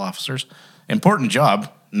control officers. Important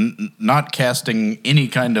job. Not casting any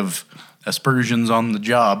kind of aspersions on the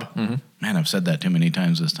job. Mm-hmm. Man, I've said that too many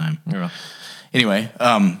times this time. Yeah. Anyway,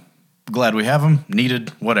 glad we have them.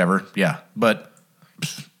 Needed, whatever. Yeah, but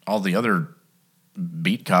all the other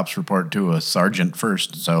beat cops report to a sergeant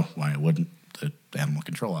first, so why wouldn't the animal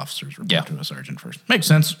control officers report to a sergeant first. Makes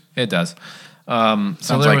sense. It does. Sounds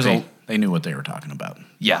like they knew what they were talking about.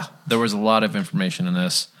 Yeah, there was a lot of information in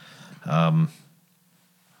this.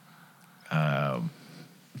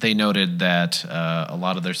 They noted that a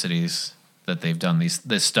lot of their cities that they've done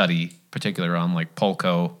this study, particularly on like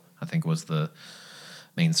Polko, I think was the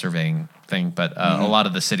main surveying thing, but a lot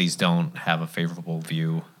of the cities don't have a favorable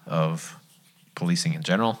view of policing in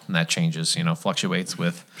general, and that changes, fluctuates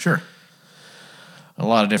with a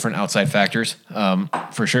lot of different outside factors,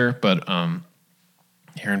 for sure. But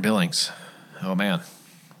here in Billings, oh man,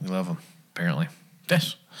 we love them, apparently.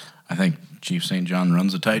 Yes. I think Chief St. John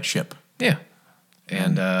runs a tight ship. Yeah.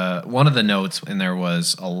 And one of the notes in there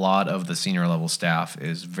was a lot of the senior level staff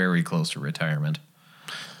is very close to retirement.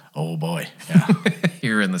 Oh, boy. Yeah.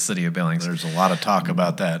 Here in the city of Billings. There's a lot of talk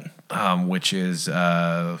about that. Which is,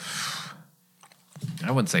 I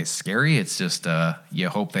wouldn't say scary. It's just you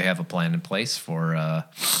hope they have a plan in place for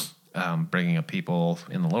bringing up people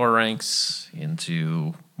in the lower ranks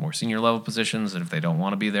into more senior level positions. And if they don't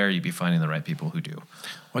want to be there, you'd be finding the right people who do.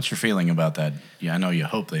 What's your feeling about that? Yeah, I know you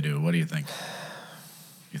hope they do. What do you think?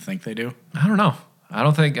 You think they do? I don't know. I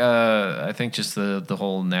don't think. I think just the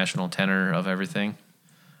whole national tenor of everything.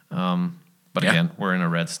 But again, we're in a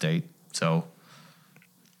red state, so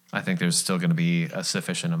I think there's still going to be a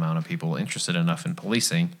sufficient amount of people interested enough in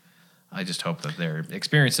policing. I just hope that they're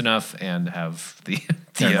experienced enough and have the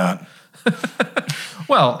they're not.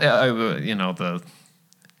 Well,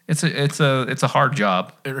 it's a hard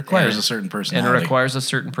job. It requires a certain personality. And it requires a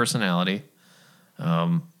certain personality.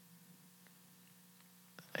 I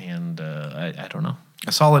don't know.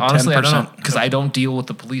 A solid 10%. Honestly, I don't know, because I don't deal with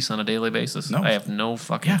the police on a daily basis. No. I have no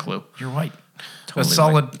fucking clue. You're right. Totally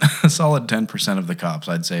a solid 10% of the cops,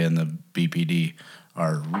 I'd say, in the BPD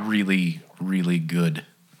are really, really good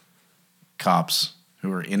cops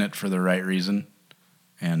who are in it for the right reason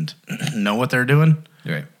and know what they're doing.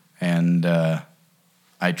 Right. And I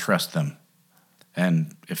trust them.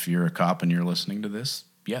 And if you're a cop and you're listening to this,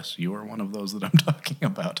 yes, you are one of those that I'm talking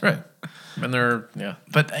about. Right. And they're, yeah.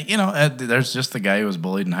 But, there's just the guy who was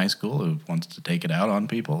bullied in high school who wants to take it out on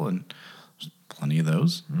people, and there's plenty of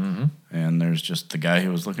those. Mm-hmm. And there's just the guy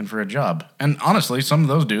who was looking for a job. And honestly, some of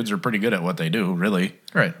those dudes are pretty good at what they do, really.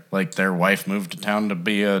 Right. Like their wife moved to town to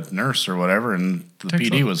be a nurse or whatever, and the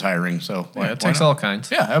PD was hiring. So it takes all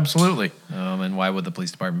kinds. Yeah, absolutely. And why would the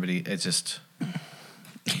police department be? It's just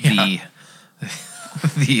the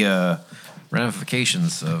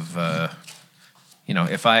ramifications of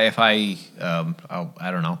if I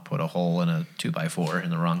don't know, put a hole in a 2x4 in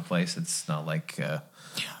the wrong place, it's not like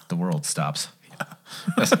the world stops.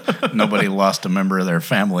 Nobody lost a member of their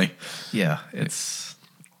family. Yeah, it's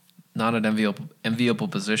not an enviable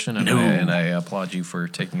position, and, no. and I applaud you for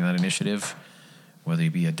taking that initiative, whether you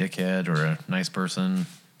be a dickhead or a nice person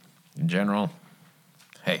in general.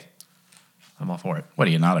 Hey, I'm all for it. What,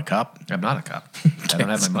 are you not a cop? I'm not a cop. I don't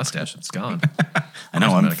have my mustache. It's gone. I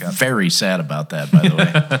know. I'm very sad about that, by the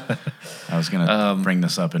way. I was going to bring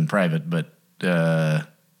this up in private, but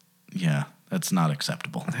yeah, that's not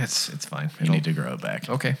acceptable. It's fine. You need to grow it back.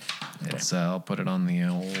 Okay. I'll put it on the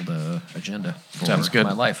old agenda for Sounds good.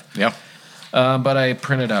 my life. Yep. But I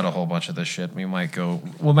printed out a whole bunch of this shit. We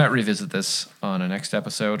might revisit this on a next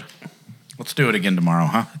episode. Let's do it again tomorrow,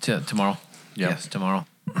 huh? Tomorrow. Yep. Yes, tomorrow.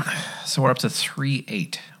 So we're up to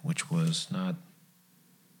 3-8, which was not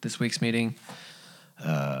this week's meeting.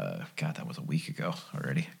 God, that was a week ago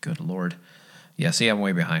already. Good Lord. Yeah, see, I'm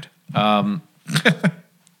way behind. The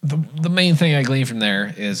main thing I gleaned from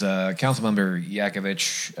there is Councilmember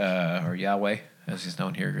Yakovich, or Yahweh, as he's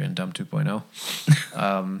known here in Dumb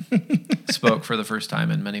 2.0, spoke for the first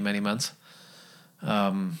time in many, many months,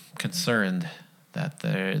 concerned that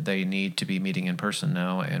they need to be meeting in person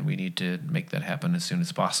now, and we need to make that happen as soon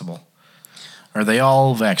as possible. Are they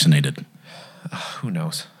all vaccinated? Who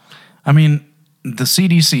knows? I mean, the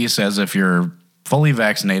CDC says if you're fully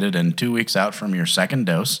vaccinated and 2 weeks out from your second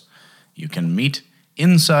dose, you can meet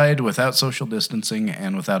inside without social distancing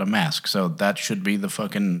and without a mask. So that should be the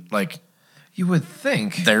fucking, you would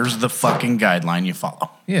think. There's the fucking guideline you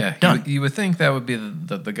follow. Yeah, done. You would think that would be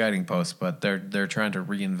the guiding post, but they're trying to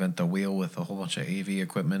reinvent the wheel with a whole bunch of AV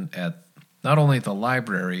equipment at not only the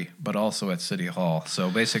library but also at City Hall. So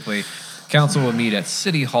basically, council would meet at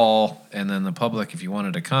City Hall, and then the public, if you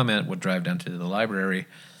wanted to comment, would drive down to the library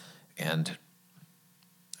and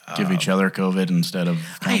give each other COVID instead of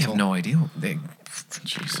council. I have no idea.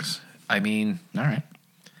 Jesus. I mean, all right.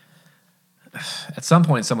 At some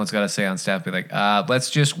point, someone's got to say on staff, be like, let's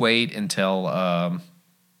just wait until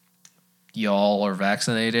y'all are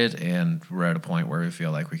vaccinated and we're at a point where we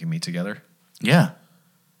feel like we can meet together. Yeah.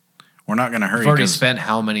 We're not going to hurry. We've already spent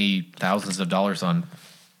how many thousands of dollars on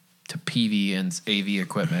to PV and AV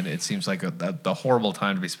equipment. It seems like the horrible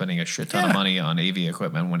time to be spending a shit ton of money on AV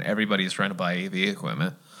equipment when everybody's trying to buy AV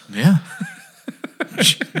equipment. Yeah.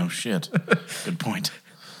 No shit. Good point.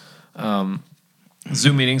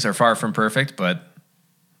 Zoom meetings are far from perfect, but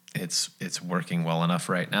it's working well enough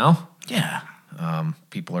right now. Yeah.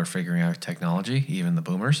 People are figuring out technology, even the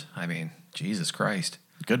boomers. I mean, Jesus Christ.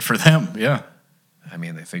 Good for them, yeah. I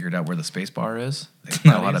mean, they figured out where the space bar is.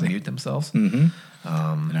 They know how to mute themselves.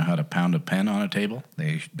 Mm-hmm. They know how to pound a pen on a table.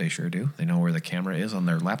 They sure do. They know where the camera is on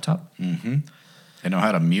their laptop. Mm-hmm. They know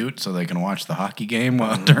how to mute so they can watch the hockey game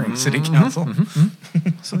during city council.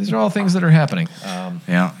 So these are all things that are happening.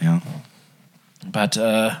 Yeah. But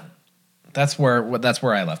that's where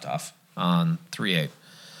I left off on 3.8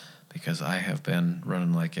 because I have been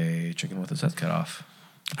running like a chicken with its head cut off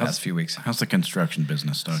the past few weeks. How's the construction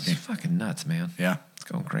business, Stocky? It's fucking nuts, man. Yeah. It's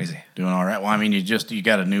going crazy. Doing all right? Well, I mean, you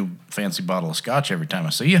got a new fancy bottle of scotch every time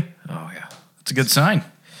I see you. Oh, yeah. It's a good sign.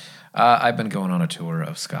 I've been going on a tour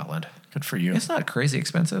of Scotland. Good for you. It's not crazy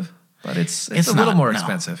expensive, but it's a little more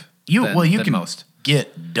expensive. You can most.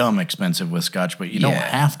 Get dumb expensive with scotch, but you don't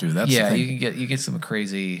have to. That's the thing. you can get some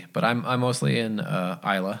crazy. But I'm mostly in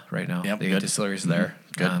Islay right now. Yep, the distilleries there.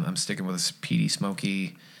 Good. I'm sticking with this peaty,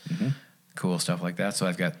 smoky, cool stuff like that. So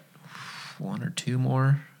I've got 1 or 2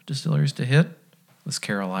 more distilleries to hit. This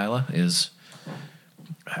Carol Isla is.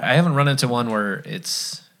 I haven't run into one where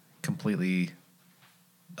it's completely.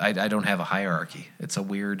 I don't have a hierarchy. It's a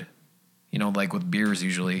weird. Like with beers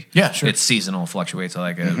usually. Yeah, sure. It's seasonal, fluctuates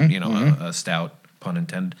like a stout, pun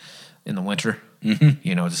intended, in the winter.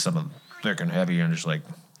 Just something thick and heavy and just like,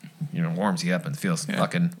 warms you up and feels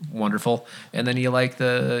fucking wonderful. And then you like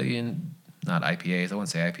not IPAs, I wouldn't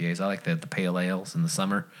say IPAs, I like the pale ales in the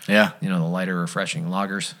summer. Yeah. The lighter, refreshing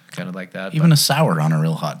lagers, kind of like that. Even a sour on a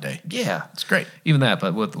real hot day. Yeah. It's great. Even that,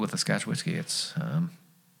 but with the Scotch whiskey, it's...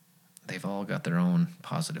 they've all got their own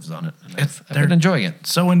positives on it. And I've been enjoying it.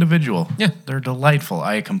 So individual. Yeah. They're delightful.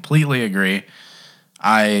 I completely agree.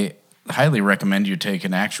 I highly recommend you take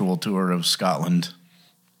an actual tour of Scotland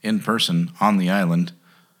in person on the island.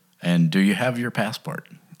 And do you have your passport?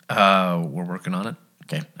 We're working on it.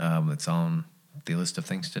 Okay. It's on the list of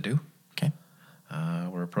things to do. Okay.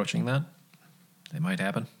 We're approaching that. It might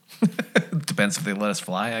happen. Depends if they let us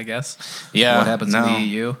fly, I guess. Yeah. What happens in the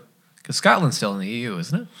EU? Because Scotland's still in the EU,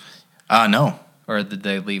 isn't it? No. Or did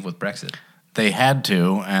they leave with Brexit? They had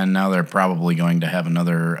to, and now they're probably going to have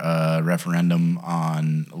another referendum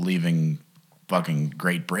on leaving fucking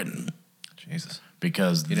Great Britain. Jesus.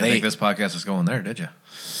 Because you didn't think this podcast was going there, did you?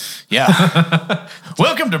 Yeah.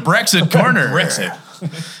 Welcome to Brexit Corner. Brexit.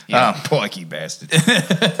 Porky bastard.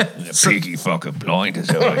 The piggy fucking blinders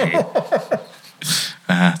over here.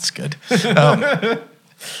 That's good.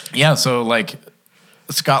 So like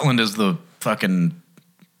Scotland is the fucking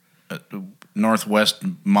northwest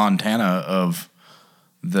Montana of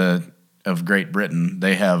Great Britain.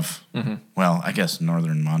 They have, well, I guess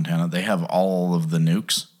northern Montana. They have all of the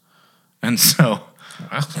nukes, and so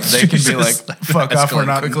they can be like, "Fuck off! We're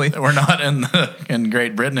not in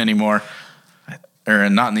Great Britain anymore, or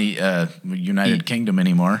not in the United Kingdom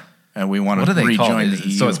anymore." And we want to rejoin the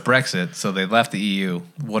EU. So it's Brexit. So they left the EU.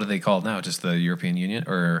 What are they called now? Just the European Union,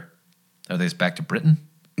 or are they back to Britain?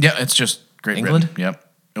 Yeah, it's just Great England. Britain. Yep.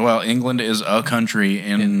 Well, England is a country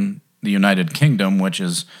in the United Kingdom, which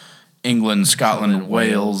is England, Scotland,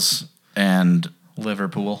 Wales, and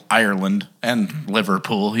Liverpool, Ireland, and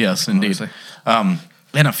Liverpool. Yes, indeed, and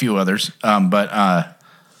a few others. But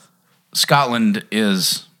Scotland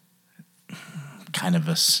is kind of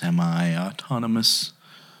a semi-autonomous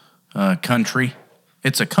country.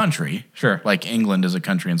 It's a country, sure. Like England is a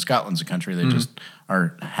country and Scotland's a country. They just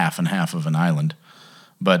are half and half of an island.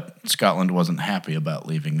 But Scotland wasn't happy about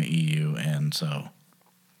leaving the EU, and so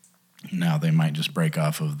now they might just break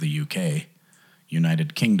off of the UK,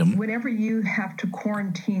 United Kingdom. Whenever you have to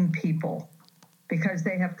quarantine people because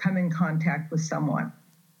they have come in contact with someone,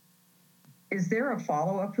 is there a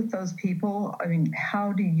follow-up with those people? I mean,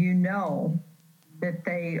 how do you know that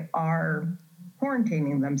they are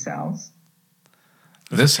quarantining themselves?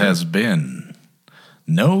 This has been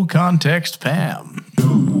No Context Pam.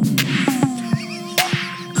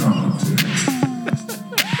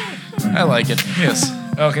 I like it. Yes.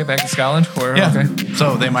 Okay, back to Scotland. Okay.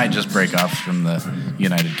 So they might just break off from the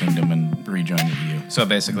United Kingdom and rejoin the EU. So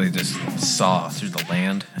basically just saw through the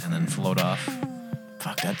land and then float off.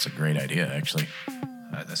 Fuck, that's a great idea, actually.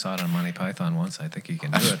 I saw it on Monty Python once. I think you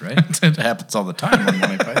can do it, right? It happens all the time on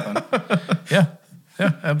Monty Python. Yeah,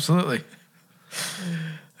 absolutely.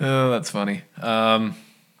 Oh, that's funny.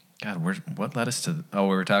 God, what led us to? Oh,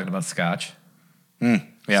 we were talking about Scotch. Yeah.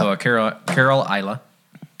 So Carol Islay,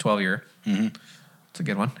 12-year. Mm-hmm. It's a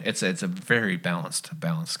good one. It's a very balanced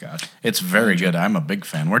Scotch. It's very good. I'm a big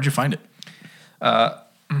fan. Where'd you find it? I've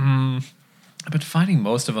been finding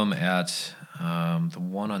most of them at the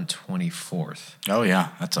one on 24th. Oh yeah,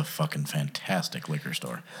 that's a fucking fantastic liquor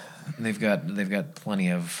store. And they've got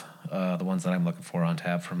plenty of the ones that I'm looking for on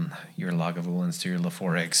tap, from your Lagavulins to your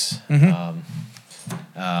Laforgues.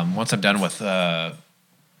 Mm-hmm. Once I'm done with Islay,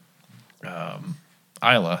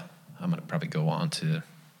 I'm gonna probably go on to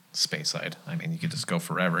Speyside. I mean, you could just go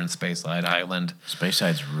forever in Speyside, Highland.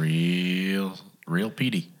 Speyside's real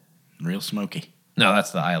peaty, real smoky. No,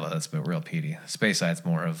 that's the Islay. That's real peaty. Speyside's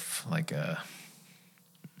more of like a...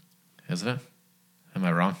 Isn't it? Am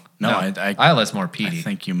I wrong? No, Islay's more peaty. I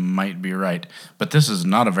think you might be right. But this is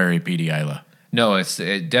not a very peaty Islay. No,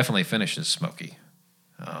 it definitely finishes smoky.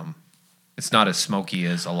 It's not as smoky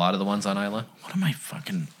as a lot of the ones on Islay. What am I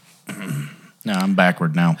fucking... No, I'm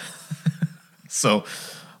backward now. So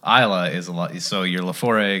Islay is a lot... So your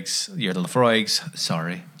Laforgues, your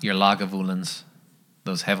Lagavulins,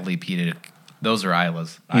 those heavily peated... Those are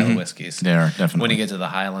Islays, Islay whiskeys. They are, definitely. When you get to the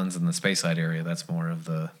Highlands and the Speyside area, that's more of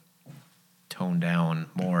the toned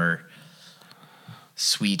down, more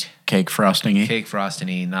sweet. Cake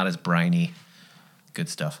frosting-y, not as briny. Good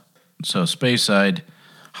stuff. So Speyside,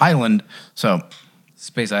 Highland, so...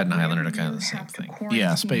 Speyside and Highland are kind of the same thing.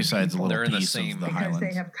 Yeah, Speyside's a little piece of the Highlands.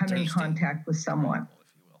 Because they have come in contact with someone.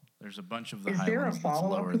 There's a bunch of the Is Highlands there a that's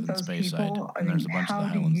follow-up lower with than those Speyside, people? and there's a bunch of the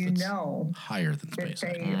Highlands that's higher than that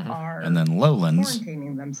Speyside. they are And then lowlands,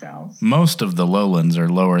 quarantining themselves? most of the lowlands are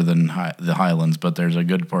lower than the Highlands, but there's a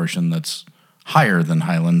good portion that's higher than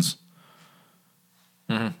Highlands.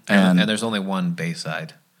 Mm-hmm. And there's only one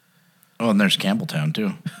Bayside. Oh, and there's Campbelltown,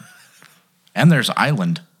 too. And there's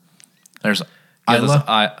Island. There's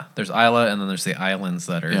Islay. There's Islay, and then there's the islands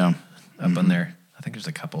that are up in there. I think there's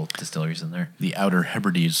a couple distilleries in there. The Outer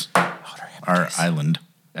Hebrides are Island.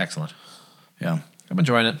 Excellent. Yeah. I'm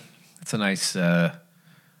enjoying it. It's a nice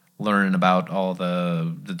learning about all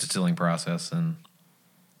the distilling process, and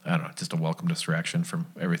I don't know, just a welcome distraction from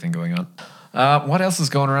everything going on. What else is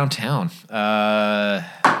going around town?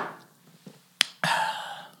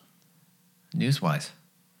 News-wise,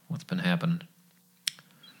 what's been happening?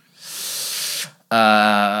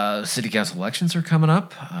 City council elections are coming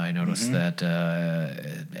up. I noticed that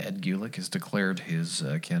Ed Gulick has declared his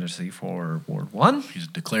candidacy for Ward 1. He's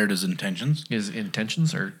declared his intentions. His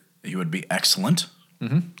intentions are... He would be excellent.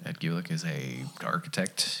 Mm-hmm. Ed Gulick is a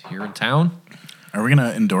architect here in town. Are we going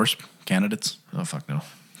to endorse candidates? Oh, fuck no.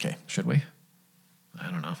 Okay. Should we?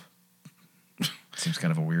 I don't know. Seems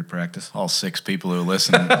kind of a weird practice. All 6 people who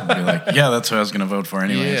listen will be like, yeah, that's who I was going to vote for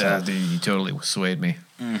anyway. Yeah, so. You totally swayed me.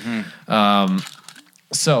 Mm-hmm.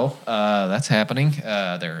 So that's happening.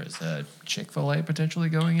 There is a Chick-fil-A potentially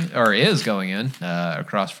going in, or is going in,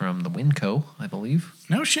 across from the Winco, I believe.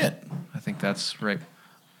 No shit. I think that's right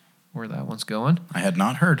where that one's going. I had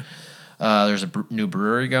not heard. There's a new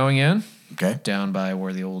brewery going in. Okay. Down by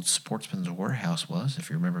where the old Sportsman's Warehouse was, if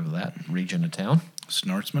you remember that region of town.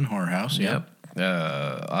 Snortsman Whorehouse, yep.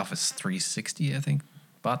 Office 360, I think,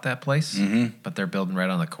 bought that place. Mm-hmm. But they're building right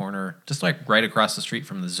on the corner, just like right across the street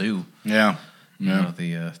from the zoo. Yeah. You know,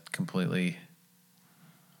 the completely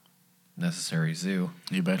necessary zoo.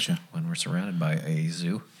 You betcha. When we're surrounded by a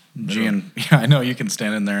zoo. Yeah, I know. You can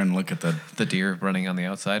stand in there and look at the deer running on the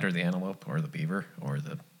outside, or the antelope, or the beaver, or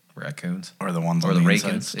the raccoons. Or the ones or on the the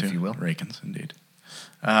rakins, too. if you will. Rakins, indeed.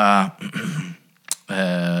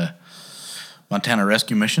 Montana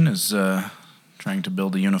Rescue Mission is trying to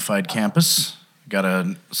build a unified campus. Got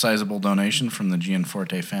a sizable donation from the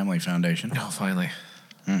Gianforte Family Foundation. Oh, finally.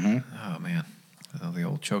 Mm-hmm. Oh, man. The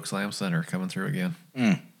old Chokeslam Center coming through again.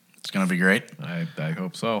 It's going to be great. I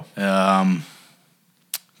hope so.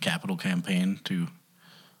 Capital campaign to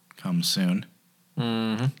come soon.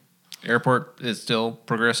 Mm-hmm. Airport is still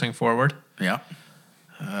progressing forward. Yeah.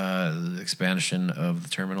 The expansion of the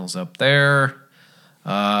terminals up there.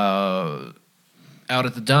 Out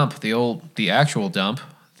at the dump, the actual dump,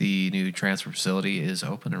 the new transfer facility is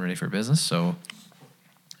open and ready for business, so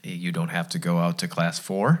you don't have to go out to Class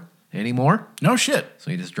 4 anymore. No shit.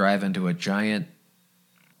 So you just drive into a giant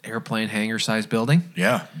airplane hangar-sized building.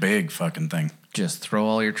 Yeah, big fucking thing. Just throw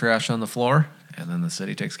all your trash on the floor, and then the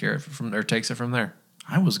city takes it from there.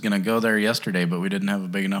 I was going to go there yesterday, but we didn't have a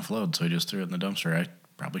big enough load, so I just threw it in the dumpster. I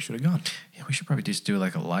probably should have gone. Yeah, we should probably just do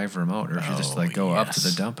like a live remote, or just like go up to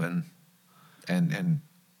the dump and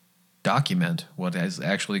document what is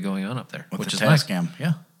actually going on up there. With which the is task nice. cam,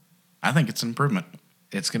 yeah. I think it's an improvement.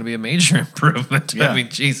 it's going to be a major improvement. Yeah. I mean,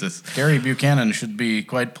 Jesus. Gary Buchanan should be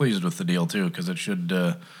quite pleased with the deal, too, because it should...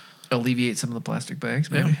 alleviate some of the plastic bags,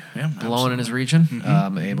 maybe. Yeah, blowing in his region.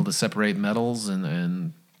 Mm-hmm. Able to separate metals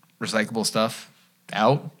and recyclable stuff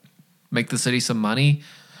out. Make the city some money.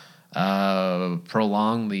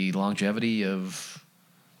 Prolong the longevity of...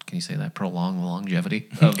 Can you say that? Prolong the longevity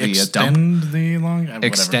of the dump.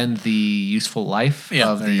 Extend the useful life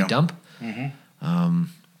of the dump. Mm-hmm.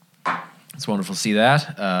 It's wonderful to see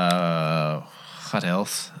that. What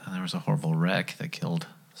else? There was a horrible wreck that killed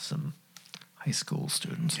some high school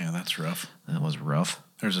students. Yeah, that's rough. That was rough.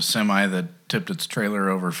 There's a semi that tipped its trailer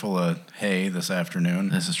over full of hay this afternoon.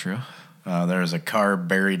 This is true. There was a car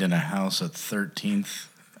buried in a house at 13th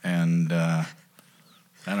and, I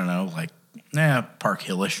don't know, Park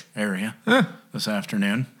Hillish area this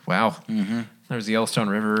afternoon. Wow. Mm-hmm. There was the Yellowstone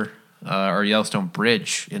River or Yellowstone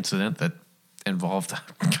Bridge incident that involved,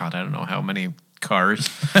 God, I don't know how many cars.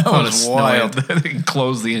 That was wild. They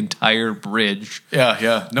closed the entire bridge.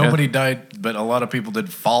 Yeah. Nobody died, but a lot of people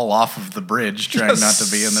did fall off of the bridge trying not to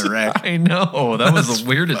be in the wreck. I know. That was the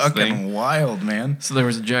weirdest thing. Fucking wild, man. So there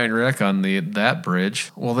was a giant wreck on that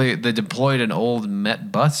bridge. Well, they deployed an old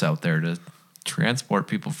Met bus out there to transport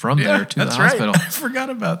people from there to the hospital. Right. I forgot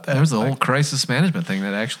about that. There was a whole crisis management thing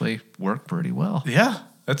that actually worked pretty well. Yeah.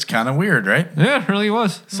 That's kind of weird, right? Yeah, it really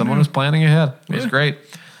was. Someone was planning ahead. It was great.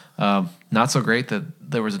 Not so great that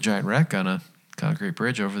there was a giant wreck on a concrete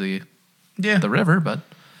bridge over the river, but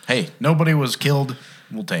hey, nobody was killed.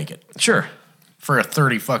 We'll take it. Sure. For a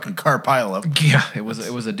 30 fucking car pileup. Yeah, it was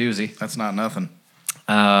a doozy. That's not nothing.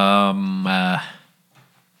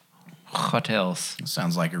 What else? It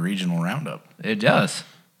sounds like a regional roundup. It does.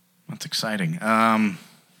 That's exciting.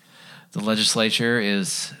 The legislature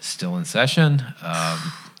is still in session.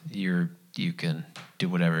 You can do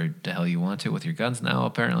whatever the hell you want to with your guns now,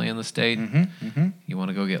 apparently, in the state. Mm-hmm, mm-hmm. You want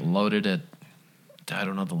to go get loaded at, I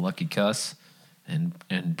don't know, the Lucky Cuss and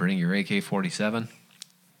bring your AK-47?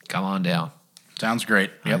 Come on down. Sounds great.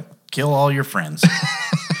 Yep. Kill all your friends.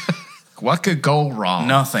 What could go wrong?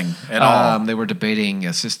 Nothing at all. They were debating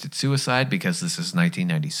assisted suicide because this is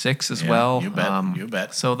 1996 as well. You bet. You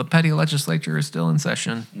bet. So the petty legislature is still in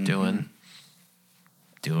session, doing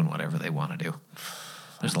whatever they want to do.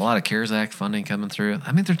 There's a lot of CARES Act funding coming through.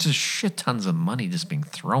 I mean, there's just shit tons of money just being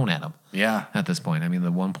thrown at them. Yeah. At this point, I mean,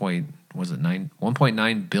 the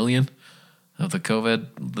 1.9 billion of the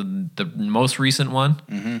COVID, the most recent one.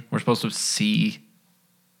 Mm-hmm. We're supposed to see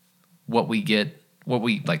what we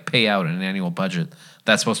pay out in an annual budget.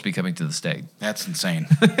 That's supposed to be coming to the state. That's insane.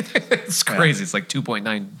 It's crazy. Yeah. It's like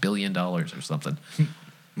 $2.9 billion or something.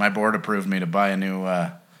 My board approved me to buy a new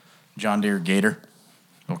John Deere Gator.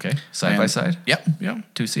 Okay. Side by side? Yep.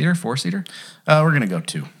 2-seater, 4-seater? We're going to go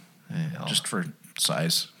 2. Just for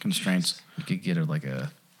size constraints. You could get her like the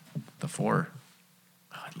 4.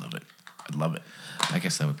 Oh, I'd love it. I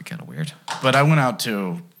guess that would be kind of weird. But I went out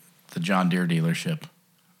to the John Deere dealership,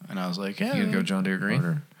 and I was like, yeah. You gonna go John Deere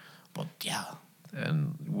green? Well, yeah.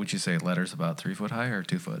 And would you say letters about 3 foot high or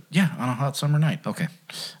 2 foot? Yeah, on a hot summer night. Okay.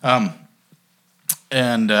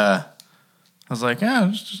 And I was like, yeah,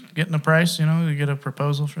 just getting a price, to get a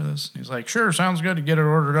proposal for this. He's like, sure, sounds good to get it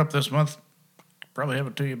ordered up this month. Probably have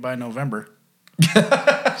it to you by November.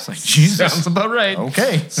 It's like, Jesus. Sounds about right.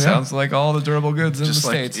 Okay. Sounds like all the durable goods in the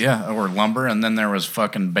States. Yeah, or lumber. And then there was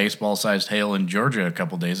fucking baseball-sized hail in Georgia a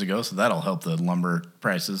couple days ago, so that'll help the lumber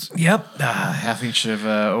prices. Yep. Half inch of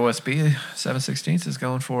OSB 7/16 is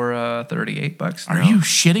going for $38 now. Are you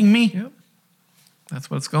shitting me? Yep. That's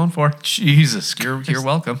what it's going for. Jesus. You're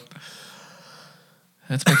welcome.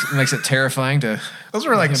 That makes it terrifying to. Those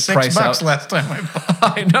were like $6 last time I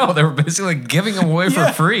bought. I know, they were basically giving them away for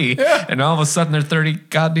free, and all of a sudden they're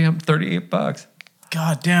 $38.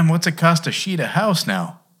 God damn, what's it cost to sheet a house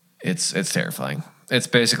now? It's terrifying. It's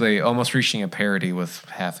basically almost reaching a parity with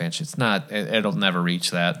half inch. It's not. It'll never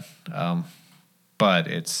reach that, but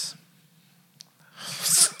it's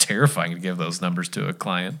terrifying to give those numbers to a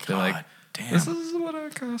client. They're like, damn. This is what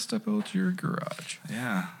it cost to build your garage.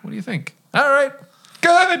 Yeah. What do you think? All right.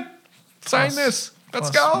 Good. Sign this. Let's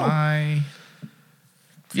go.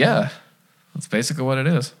 Yeah. That's basically what it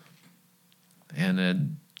is. And it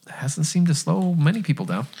hasn't seemed to slow many people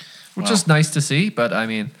down, which is nice to see. But, I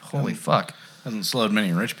mean, holy fuck. Hasn't slowed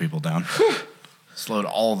many rich people down. Slowed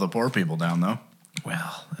all the poor people down, though.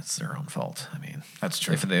 Well, that's their own fault. I mean, that's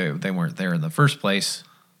true. If they weren't there in the first place.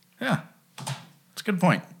 Yeah. That's a good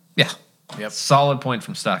point. Yeah. Yep. Solid point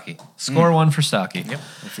from Stocky. Score 1 for Stocky. Yep.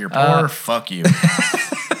 If you're poor, fuck you.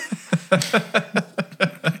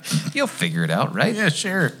 You'll figure it out, right? Yeah,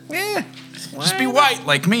 sure. Yeah. Just be white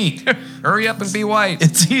like me. Hurry up and be white.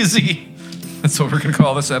 It's easy. That's what we're going to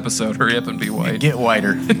call this episode. Hurry up and be white. Get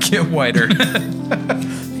whiter. Get whiter.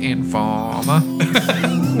 Informa.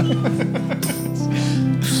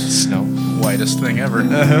 Snow. Whitest thing ever.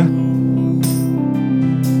 Uh-huh.